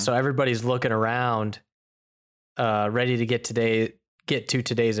 Mm-hmm. So everybody's looking around, ready to get to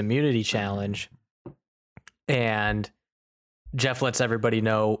today's immunity challenge. And Jeff lets everybody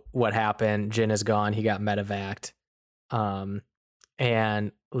know what happened. Jin is gone. He got medevaced.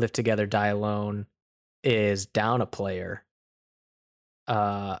 And Live Together Die Alone is down a player.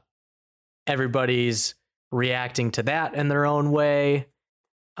 Everybody's reacting to that in their own way.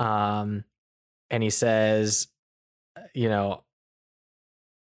 And he says, you know,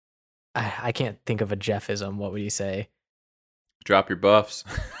 I can't think of a Jeffism. What would he say? Drop your buffs.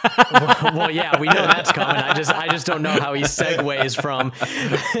 Well, yeah, we know that's coming. I just don't know how he segues from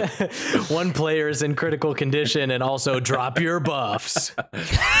one player's in critical condition and also drop your buffs.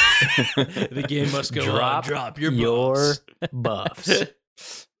 The game must go on. Drop your buffs.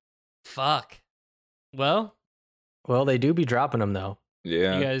 Fuck. Well, they do be dropping them though.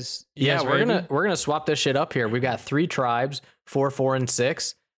 Yeah. You guys we're ready? gonna swap this shit up here. We've got 3 tribes, 4, 4, and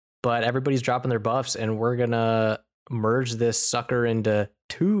 6, but everybody's dropping their buffs, and we're gonna merge this sucker into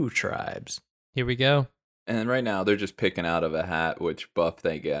 2 tribes. Here we go. And right now they're just picking out of a hat which buff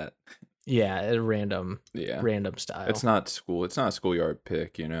they get. Yeah, random style. It's not a schoolyard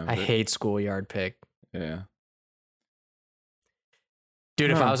pick, you know. I hate schoolyard pick. Yeah.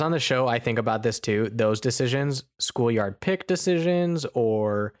 Dude, if I was on the show, I think about this too. Those decisions, schoolyard pick decisions,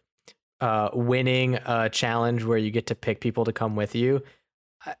 or winning a challenge where you get to pick people to come with you,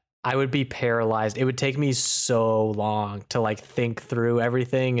 I would be paralyzed. It would take me so long to like think through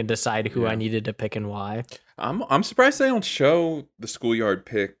everything and decide who I needed to pick and why. I'm surprised they don't show the schoolyard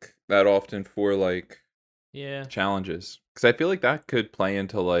pick that often for like challenges, because I feel like that could play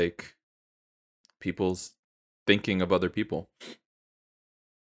into like people's thinking of other people.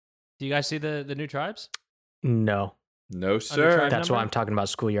 Do you guys see the new tribes? No, sir. That's why I'm talking about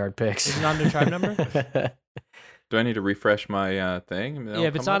schoolyard picks. Is it not under tribe number? Do I need to refresh my thing? Yeah,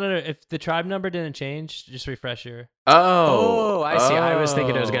 if it's not under, if the tribe number didn't change, just refresh your. Oh, I see. I was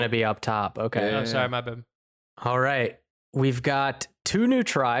thinking it was going to be up top. Okay. Yeah. Oh, sorry, my bad. All right, we've got 2 new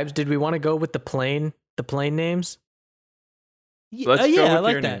tribes. Did we want to go with the plain names? Let's go with I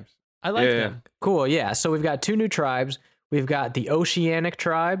like your that. names. I like them. Cool. Yeah. So we've got 2 new tribes. We've got the Oceanic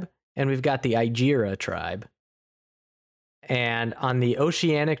tribe and we've got the Aegera tribe. And on the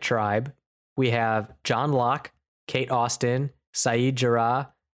Oceanic tribe, we have John Locke, Kate Austin, Saeed Jarrah,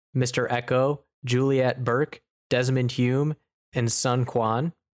 Mr. Echo, Juliet Burke, Desmond Hume, and Sun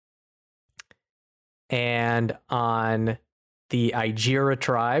Quan. And on the Aegera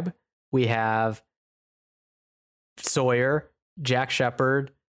tribe, we have Sawyer, Jack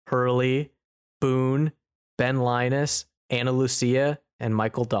Shepard, Hurley, Boone, Ben Linus, Ana Lucia, and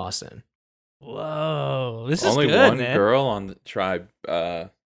Michael Dawson. Whoa, this is only good, one man. girl on the tribe,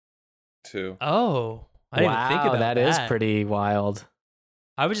 too. Oh, I didn't even think about that. That is pretty wild.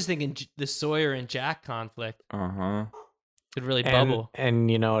 I was just thinking the Sawyer and Jack conflict could really And, bubble. And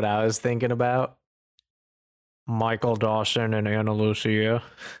you know what I was thinking about? Michael Dawson and Ana Lucia.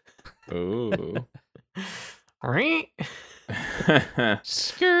 Ooh.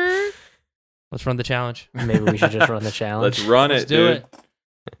 Skirt. Let's run the challenge. Maybe we should just run the challenge. Let's run Let's it, do dude. it.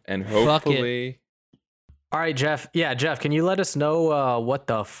 And hopefully... All right, Jeff. Yeah, Jeff, can you let us know what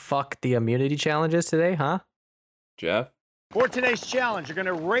the fuck the immunity challenge is today, huh? Jeff? For today's challenge, you're going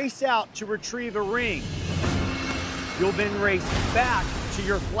to race out to retrieve a ring. You'll then race back to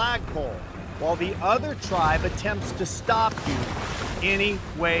your flagpole while the other tribe attempts to stop you any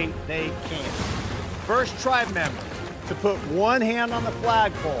way they can. First tribe member to put one hand on the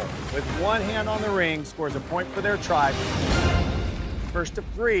flagpole with one hand on the ring scores a point for their tribe. First of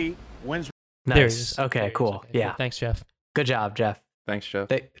 3 wins. Nice. There it is. Okay, There it is. cool. Okay, Yeah. cool. Thanks, Jeff. Good job, Jeff. Thanks, Jeff.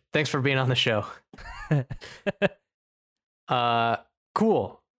 Thanks for being on the show.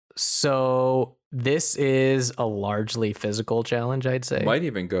 Cool. So this is a largely physical challenge, I'd say. Might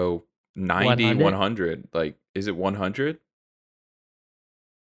even go 90, 100? 100. Like, is it 100?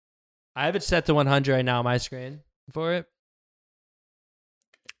 I have it set to 100 right now on my screen for it.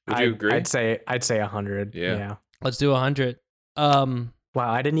 Would you agree? I'd say 100. Yeah. Yeah. Let's do 100. Wow,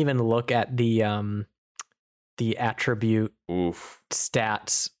 I didn't even look at the attribute Oof.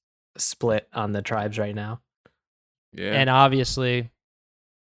 stats split on the tribes right now. Yeah. And obviously,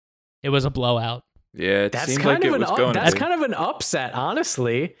 it was a blowout. Yeah, it That's seemed kind like of it an was going that's to. kind of an upset,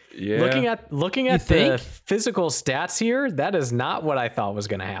 honestly. Yeah. Looking You at the think? physical stats here, that is not what I thought was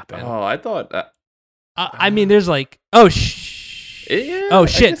going to happen. Oh, I thought... I mean, there's like, oh, yeah, oh I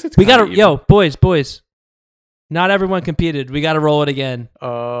shit. guess it's We kinda gotta, yo, boys. Not everyone competed. We gotta roll it again.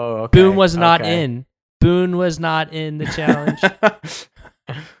 Oh, okay. Boone was not okay. in. Boone was not in the challenge.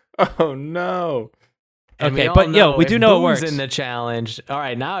 Oh, no. And we Okay, all but yo, we if do know it Boone's works. in the challenge. All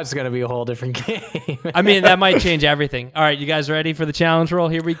right, now it's going to be a whole different game. I mean, that might change everything. All right, you guys ready for the challenge roll?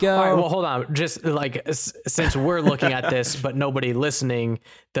 Here we go. All right, well, hold on. Just like since we're looking at this, but nobody listening,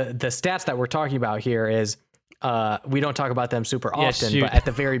 the stats that we're talking about here is we don't talk about them super Yeah, often, shoot. but at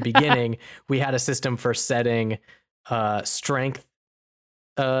the very beginning, we had a system for setting strength.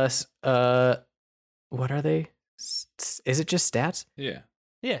 What are they? Is it just stats? Yeah.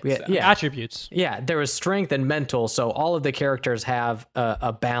 yeah, yeah. attributes. Yeah, there was strength and mental. So all of the characters have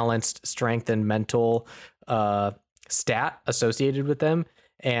a balanced strength and mental stat associated with them.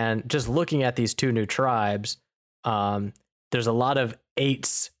 And just looking at these 2 new tribes, there's a lot of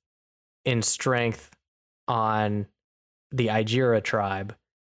 8s in strength on the Aegera tribe.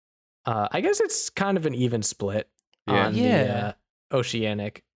 I guess it's kind of an even split on Yeah. the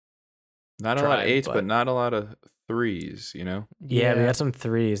Oceanic. Not a lot of Tribe, 8s, but- but not a lot of 3s, you know? Yeah, we got some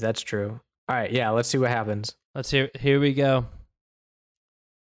 3s. That's true. All right, yeah, let's see what happens. Let's hear. Here we go.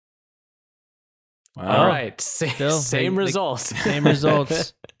 Wow. All right, Still, same the- results. Same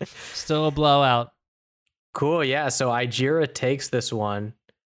results. Still a blowout. Cool, yeah. So Aegera takes this one.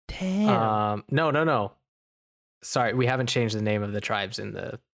 Damn. No. Sorry, we haven't changed the name of the tribes in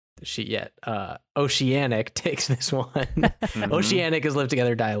the sheet yet. Oceanic takes this one. Mhm. Oceanic is live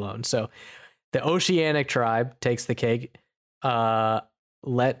together, die alone. So the Oceanic tribe takes the cake.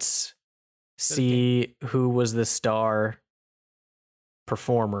 Let's see who was the star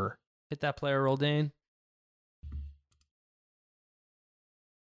performer. Hit that player roll, Dane.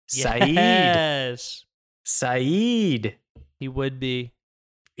 Saeed. Yes. Saeed. He would be.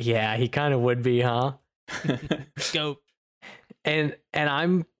 Yeah, he kind of would be, huh? Go. And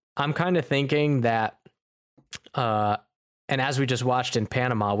I'm kind of thinking that and as we just watched in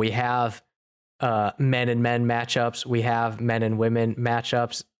Panama, we have men and men matchups, we have men and women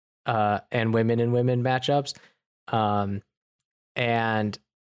matchups, and women matchups. And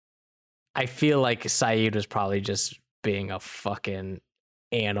I feel like Saeed was probably just being a fucking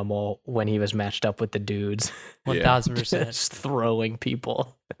animal when he was matched up with the dudes. 1000%. Just throwing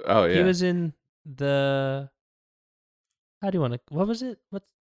people. Oh, yeah. He was in the. How do you want to? What was it? What?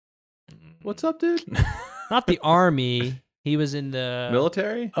 What's up, dude? Not the army. He was in the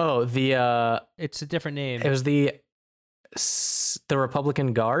military. Oh, it's a different name. It was the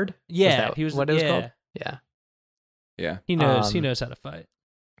Republican Guard. Yeah, he was. What it was called? Yeah. Yeah. He knows. He knows how to fight.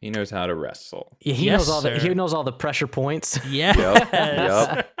 He knows how to wrestle. Yeah, he knows all he knows all the pressure points.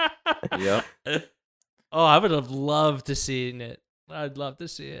 Yeah. Yep. Oh, I would have loved to see it. I'd love to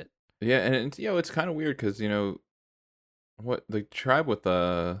see it. Yeah, and it's kind of weird because what the tribe with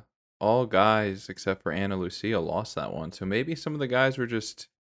all guys except for Ana Lucia lost that one, so maybe some of the guys were just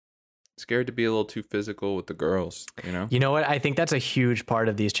scared to be a little too physical with the girls. You know what? I think that's a huge part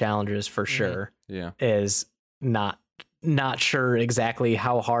of these challenges for sure. Yeah, is not sure exactly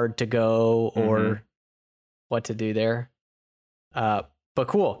how hard to go or what to do there. But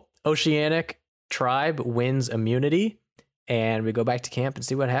cool. Oceanic tribe wins immunity, and we go back to camp and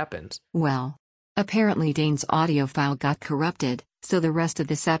see what happens. Well, apparently Dane's audio file got corrupted, so the rest of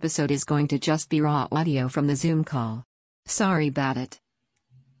this episode is going to just be raw audio from the Zoom call. Sorry about it.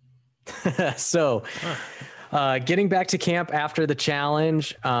 So, getting back to camp after the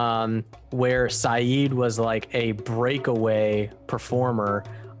challenge, where Saeed was like a breakaway performer.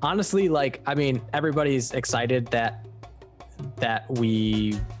 Honestly, everybody's excited that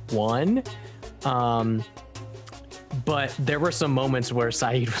we won. But there were some moments where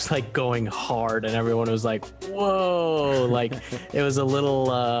Saeed was like going hard and everyone was like, whoa, like it was a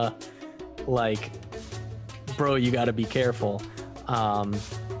little bro, you got to be careful.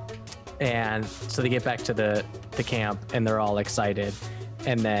 And so they get back to the camp and they're all excited.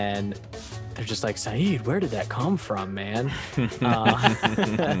 And then they're just like, Saeed, where did that come from, man?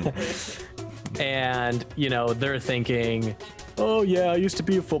 And, they're thinking, oh, yeah, I used to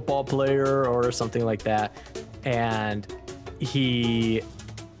be a football player or something like that. And he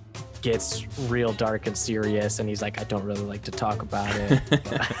gets real dark and serious. And he's like, I don't really like to talk about it.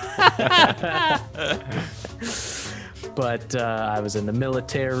 But I was in the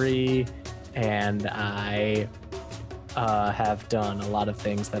military and I have done a lot of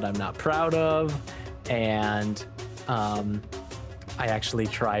things that I'm not proud of. And I actually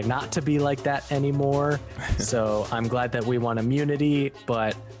try not to be like that anymore. So I'm glad that we won immunity,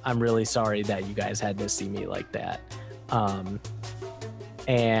 but I'm really sorry that you guys had to see me like that.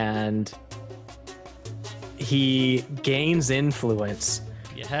 And he gains influence.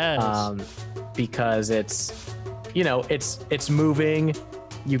 Yes. Because it's moving.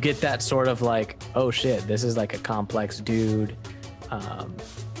 You get that sort of like, oh shit, this is like a complex dude.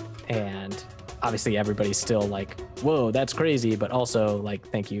 And obviously everybody's still like, whoa, that's crazy. But also like,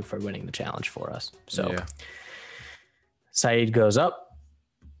 thank you for winning the challenge for us. So yeah. Saeed goes up.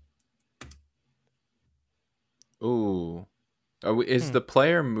 Ooh. Is the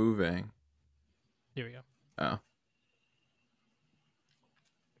player moving? Here we go.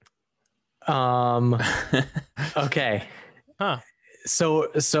 Oh. Okay. Huh.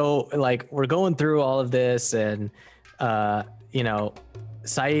 So like we're going through all of this and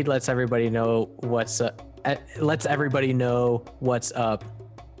Saeed lets everybody know what's up,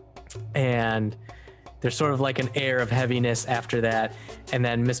 and there's sort of like an air of heaviness after that, and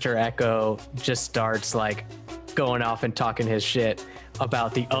then Mr. Echo just starts like going off and talking his shit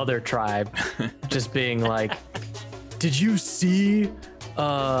about the other tribe. Just being like, did you see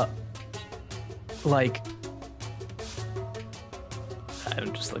like,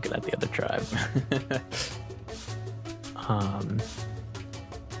 I'm just looking at the other tribe.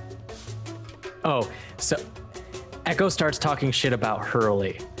 So Echo starts talking shit about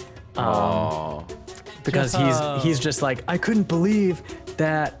Hurley. Because he's just like, I couldn't believe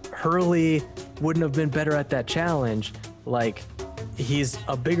that Hurley wouldn't have been better at that challenge. Like, he's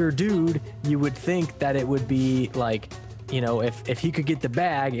a bigger dude. You would think that it would be like, if he could get the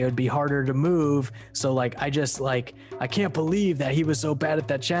bag, it would be harder to move. So like, I can't believe that he was so bad at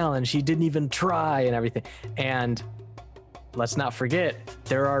that challenge. He didn't even try and everything. And let's not forget,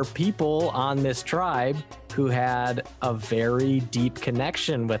 there are people on this tribe who had a very deep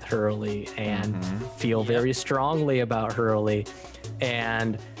connection with Hurley and feel very strongly about Hurley.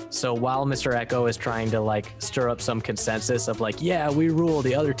 And so while Mr. Echo is trying to like stir up some consensus of like, yeah, we rule,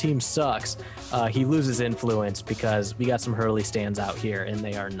 the other team sucks, he loses influence because we got some Hurley stands out here and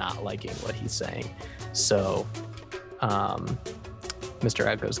they are not liking what he's saying. So Mr.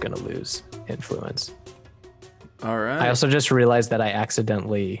 Echo is going to lose influence. All right. I also just realized that I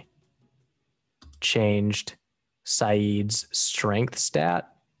accidentally changed Saeed's strength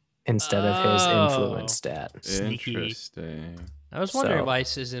stat instead of his influence stat. Interesting. I was wondering why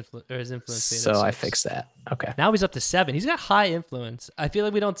his influence. So I fixed that. Okay. Now he's up to 7. He's got high influence. I feel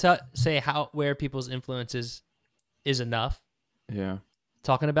like we don't say where people's influence is enough. Yeah.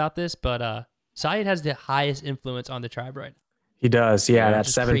 talking about this, but Sayid has the highest influence on the tribe right now. He does, yeah. That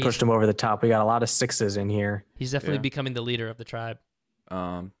 7 crazy. pushed him over the top. We got a lot of 6s in here. He's definitely becoming the leader of the tribe.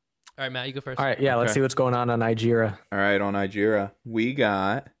 All right, Matt, you go first. All right, yeah, let's see what's going on Nigeria. All right, on Nigeria, we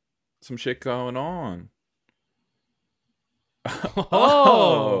got some shit going on.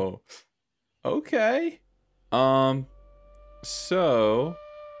 Oh, okay. So,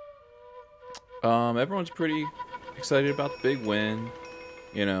 everyone's pretty excited about the big win,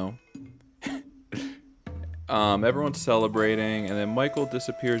 you know. Everyone's celebrating, and then Michael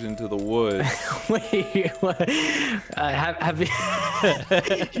disappears into the woods. Wait, what? Have you...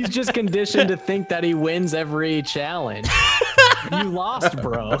 He's just conditioned to think that he wins every challenge. You lost,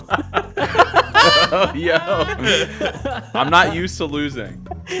 bro. Yo, I'm not used to losing.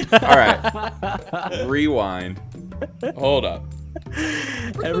 All right, rewind. Hold up.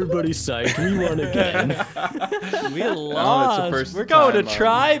 Everybody's psyched. We won again. We lost. We're going to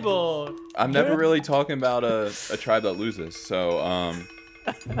tribal. I'm never really talking about a tribe that loses. So, all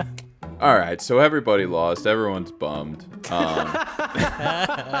right. So everybody lost. Everyone's bummed.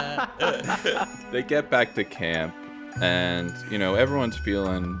 They get back to camp, and you know everyone's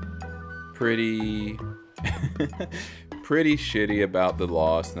feeling pretty shitty about the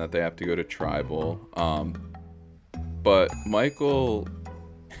loss and that they have to go to tribal. But Michael,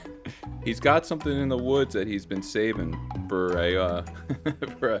 he's got something in the woods that he's been saving for a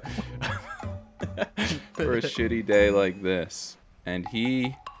for a shitty day like this, and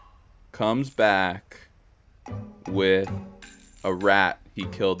he comes back with a rat he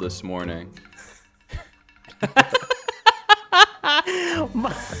killed this morning.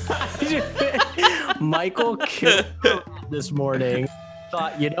 Michael killed this morning.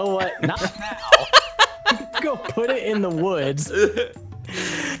 Thought, you know what? Not now. Go put it in the woods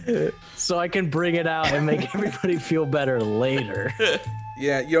so I can bring it out and make everybody feel better later.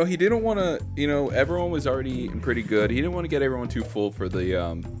 Yeah, you know, he didn't want to, you know, everyone was already pretty good. He didn't want to get everyone too full for the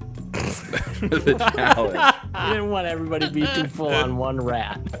the challenge. He didn't want everybody to be too full on one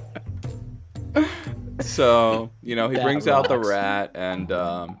rat. So, you know, he brings out the rat, and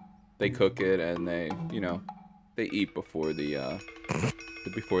they cook it, and they, you know, they eat before they have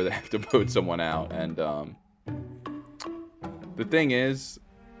to vote someone out. And the thing is,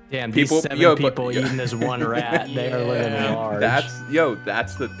 damn, these people eating this one rat, they are living large.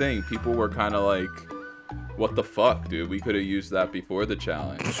 That's the thing. People were kind of like, what the fuck, dude? We could have used that before the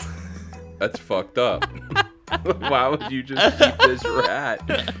challenge. That's fucked up. Why would you just keep this rat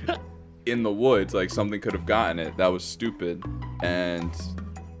in the woods? Like, something could have gotten it. That was stupid. And,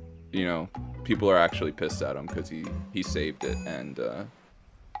 you know, people are actually pissed at him because he saved it, and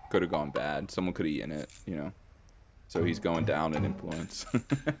could have gone bad. Someone could have eaten it, you know. So he's going down in influence.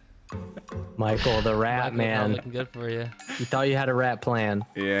 Michael, the rat man. Looking good for you. You thought you had a rat plan.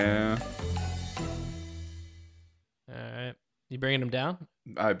 Yeah. All right. You bringing him down?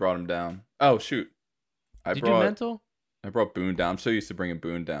 I brought him down. Oh, shoot. Did you do mental? I brought Boone down. I'm so used to bringing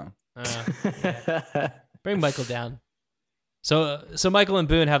Boone down. Bring Michael down. So Michael and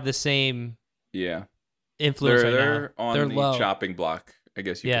Boone have the same influence right now. They're on the low. Chopping block, I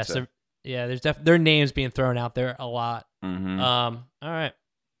guess you could say. Yeah, there's their names being thrown out there a lot. Mm-hmm. All right.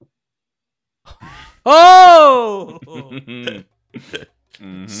 Oh!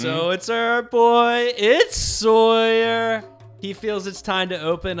 Mm-hmm. So it's our boy, it's Sawyer. He feels it's time to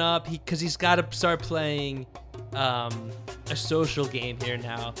open up because he's got to start playing a social game here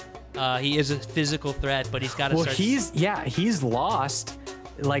now. He is a physical threat, but he's got to start. He's lost.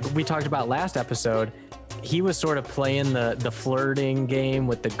 Like we talked about last episode, he was sort of playing the flirting game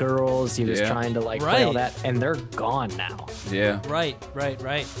with the girls. He was trying to play all that, and they're gone now. Yeah. Right.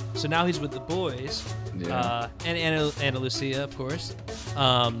 So now he's with the boys. Yeah. And Ana Lucia, of course.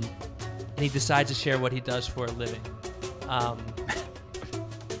 And he decides to share what he does for a living.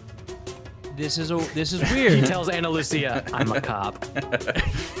 This is weird. He tells Ana Lucia, "I'm a cop."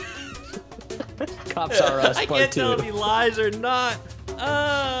 Cops are us. I can't tell if he lies or not.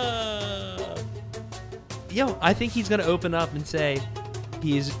 I think he's gonna open up and say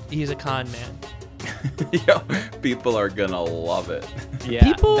he's a con man. People are gonna love it. Yeah,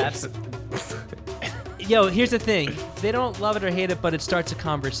 here's the thing. They don't love it or hate it, but it starts a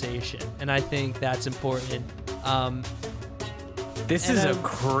conversation, and I think that's important. This is a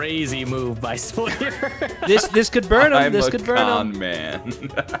crazy move by Sawyer. This could burn him. This could burn him. I'm a con man.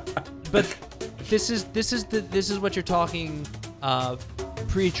 But this is what you're talking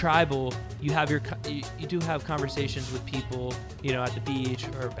pre-tribal. You do have conversations with people, at the beach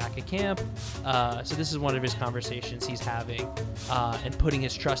or back at camp. So this is one of his conversations he's having, and putting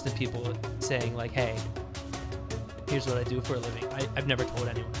his trust in people, saying like, "Hey, here's what I do for a living. I've never told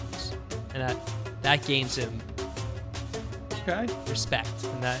anyone else. And that gains him respect,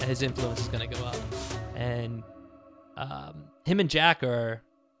 and that his influence is going to go up. And him and Jack are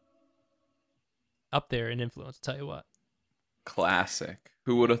up there in influence, I'll tell you what. Classic.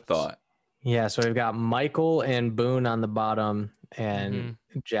 Who would have thought? Yeah, so we've got Michael and Boone on the bottom, and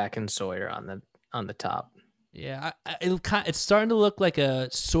Jack and Sawyer on the top. Yeah, it's starting to look like a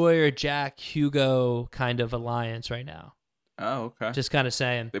Sawyer, Jack, Hugo kind of alliance right now. Oh, okay. Just kind of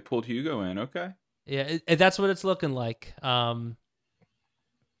saying. They pulled Hugo in, okay. Yeah, that's what it's looking like. So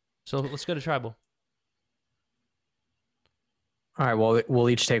let's go to Tribal. All right, well, we'll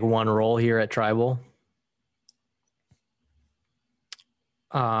each take one roll here at Tribal.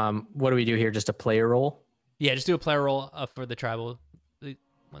 What do we do here? Just a player roll? Yeah, just do a player roll for the Tribal.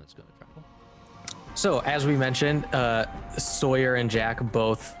 Let's go to Tribal. So, as we mentioned, Sawyer and Jack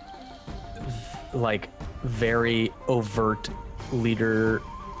both like very overt leader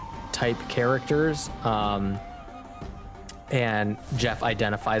type characters. And Jeff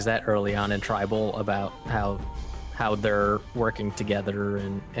identifies that early on in Tribal about how they're working together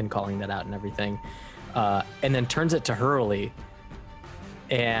and calling that out and everything. And then turns it to Hurley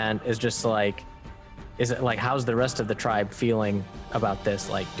and is just like, is it like, how's the rest of the tribe feeling about this?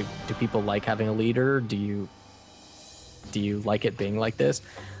 Like, do people like having a leader? Do you like it being like this?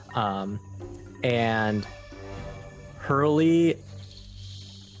 And Hurley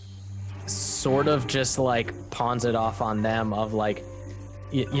sort of just like pawns it off on them of like,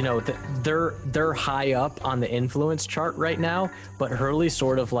 you know, they're high up on the influence chart right now, but Hurley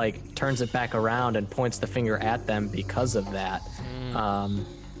sort of like turns it back around and points the finger at them because of that.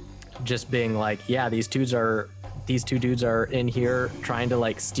 Just being like, yeah, these two dudes are in here trying to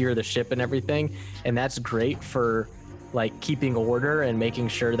like steer the ship and everything, and that's great for like keeping order and making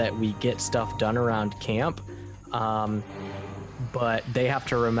sure that we get stuff done around camp. But they have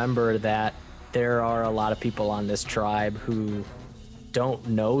to remember that there are a lot of people on this tribe who don't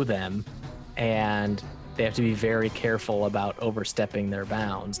know them, and they have to be very careful about overstepping their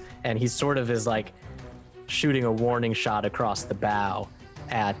bounds. And he sort of is like shooting a warning shot across the bow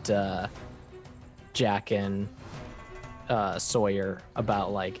at Jack and Sawyer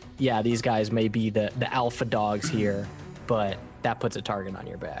about like, yeah, these guys may be the alpha dogs here, but that puts a target on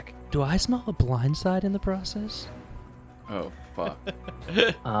your back. Do I smell a blindside in the process? Oh, fuck.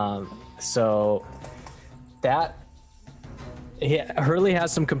 So that Hurley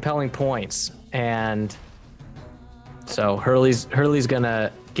has some compelling points, and so Hurley's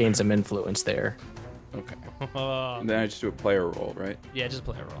gonna gain some influence there. Okay. Then I just do a player roll, right? Yeah, just a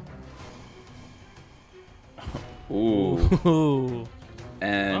player roll. Ooh.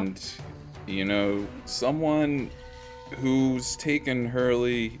 And you know, someone who's taken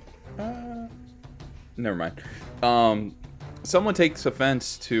Hurley. Never mind. Someone takes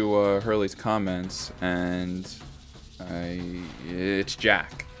offense to Hurley's comments, and it's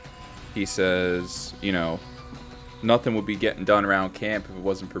Jack. He says, you know, nothing would be getting done around camp if it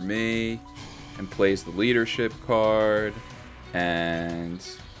wasn't for me, and plays the leadership card. And,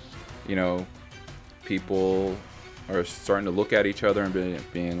 you know, people are starting to look at each other and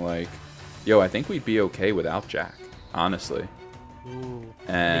being like, yo, I think we'd be okay without Jack, honestly. Ooh.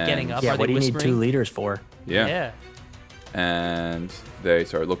 And are they getting up? Yeah, are what they do you whispering? need two leaders for? Yeah. And they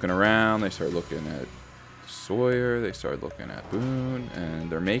start looking around. They start looking at Sawyer. They start looking at Boone. And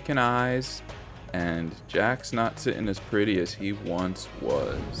they're making eyes. And Jack's not sitting as pretty as he once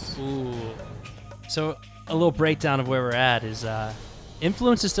was. Ooh. So a little breakdown of where we're at is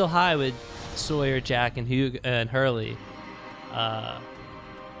influence is still high with Sawyer, Jack, and Hugo and Hurley. But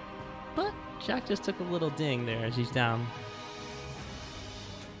Jack just took a little ding there as he's down.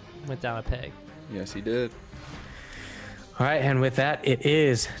 Went down a peg. Yes, he did. All right, and with that, it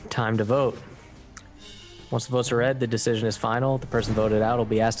is time to vote. Once the votes are read, the decision is final. The person voted out will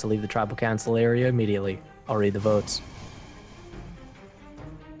be asked to leave the tribal council area immediately. I'll read the votes.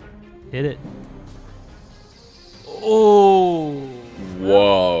 Hit it. Oh.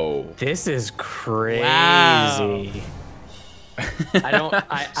 Whoa. This is crazy. Wow.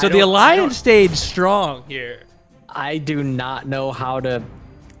 So the alliance stayed strong here. I do not know how to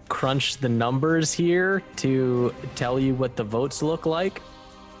crunch the numbers here to tell you what the votes look like.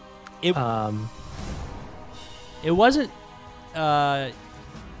 It wasn't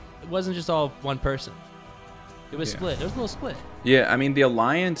just all one person. It was split. There was a little split. Yeah, I mean, the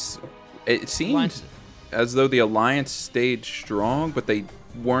alliance, it seemed as though the alliance stayed strong, but they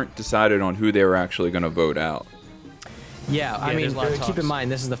weren't decided on who they were actually going to vote out. Yeah, I mean, keep in mind,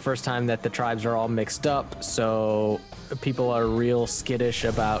 this is the first time that the tribes are all mixed up, so people are real skittish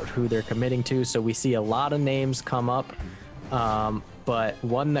about who they're committing to, so we see a lot of names come up, but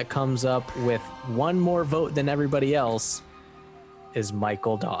one that comes up with one more vote than everybody else is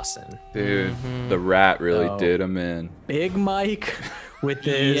Michael Dawson. Dude, the rat really did him in. Big Mike with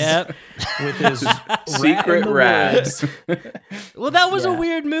his secret rat. Well, that was a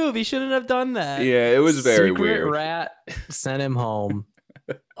weird move. He shouldn't have done that. Yeah, it was very secret weird. Rat sent him home.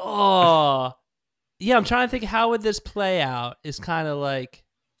 Oh, yeah. I'm trying to think, how would this play out? It's kind of like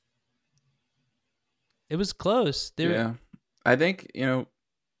it was close. Yeah, I think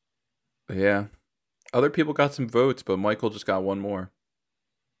Yeah, other people got some votes, but Michael just got one more.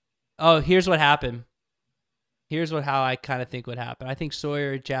 Oh, here's what happened. How I kind of think would happen. I think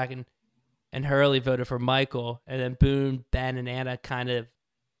Sawyer, Jack, and Hurley voted for Michael, and then Boone, Ben, and Anna kind of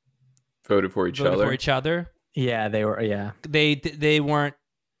voted for each other. Yeah, they were. Yeah, they weren't.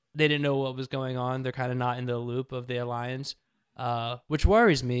 They didn't know what was going on. They're kind of not in the loop of the alliance, which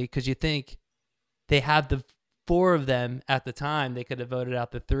worries me because you think they had the 4 of them at the time. They could have voted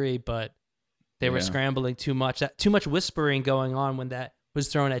out the 3, but they were scrambling too much. Too much whispering going on when that was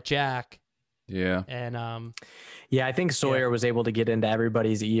thrown at Jack. Yeah. And I think Sawyer was able to get into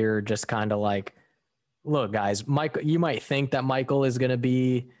everybody's ear, just kind of like, look, guys, Michael, you might think that Michael is going to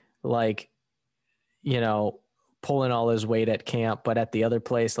be like, pulling all his weight at camp, but at the other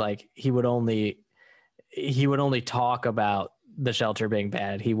place, like he would only talk about the shelter being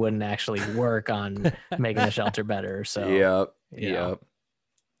bad. He wouldn't actually work on making the shelter better. So Yep.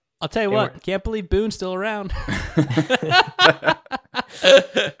 I'll tell you what, can't believe Boone's still around.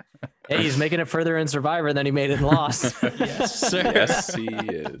 Hey, he's making it further in Survivor than he made it in Lost. Yes, sir. Yes, he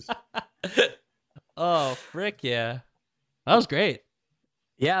is. Oh, frick, yeah. That was great.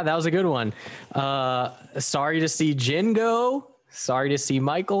 Yeah, that was a good one. Sorry to see Jin go. Sorry to see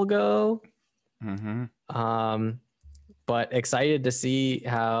Michael go. But excited to see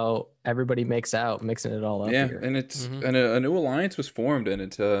how everybody makes out, mixing it all up. Yeah, here. and it's and a new alliance was formed, and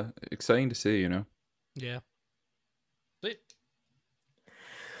it's exciting to see. Yeah. Sweet.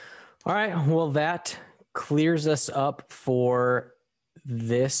 All right. Well, that clears us up for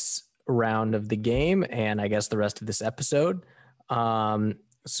this round of the game, and I guess the rest of this episode.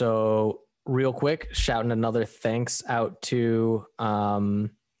 So real quick, shouting another thanks out to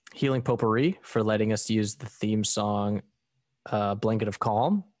Healing Potpourri for letting us use the theme song Blanket of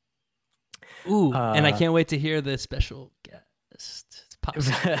Calm. Ooh, and I can't wait to hear the special guest.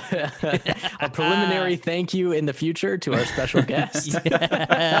 A preliminary thank you in the future to our special guest.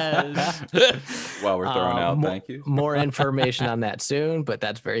 Yes. While we're throwing out thank you. More information on that soon, but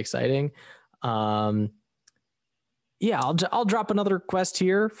that's very exciting. I'll drop another request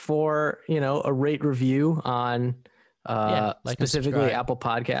here for a rate review on specifically Apple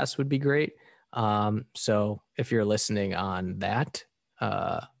Podcasts would be great. So if you're listening on that,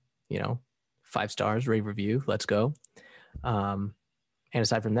 5 stars, rate review, let's go. And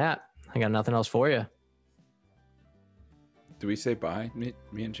aside from that, I got nothing else for you. Do we say bye, me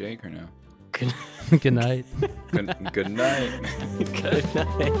and Jake, or no? Good night. Good night. Good night.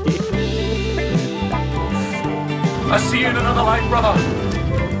 I'll see you in another life, brother.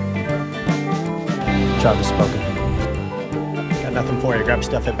 Job is spoken. Got nothing for you. Grab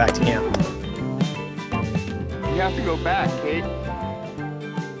stuff, head back to camp. You have to go back, Kate.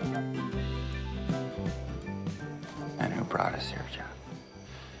 And who brought us here, John?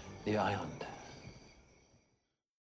 The island.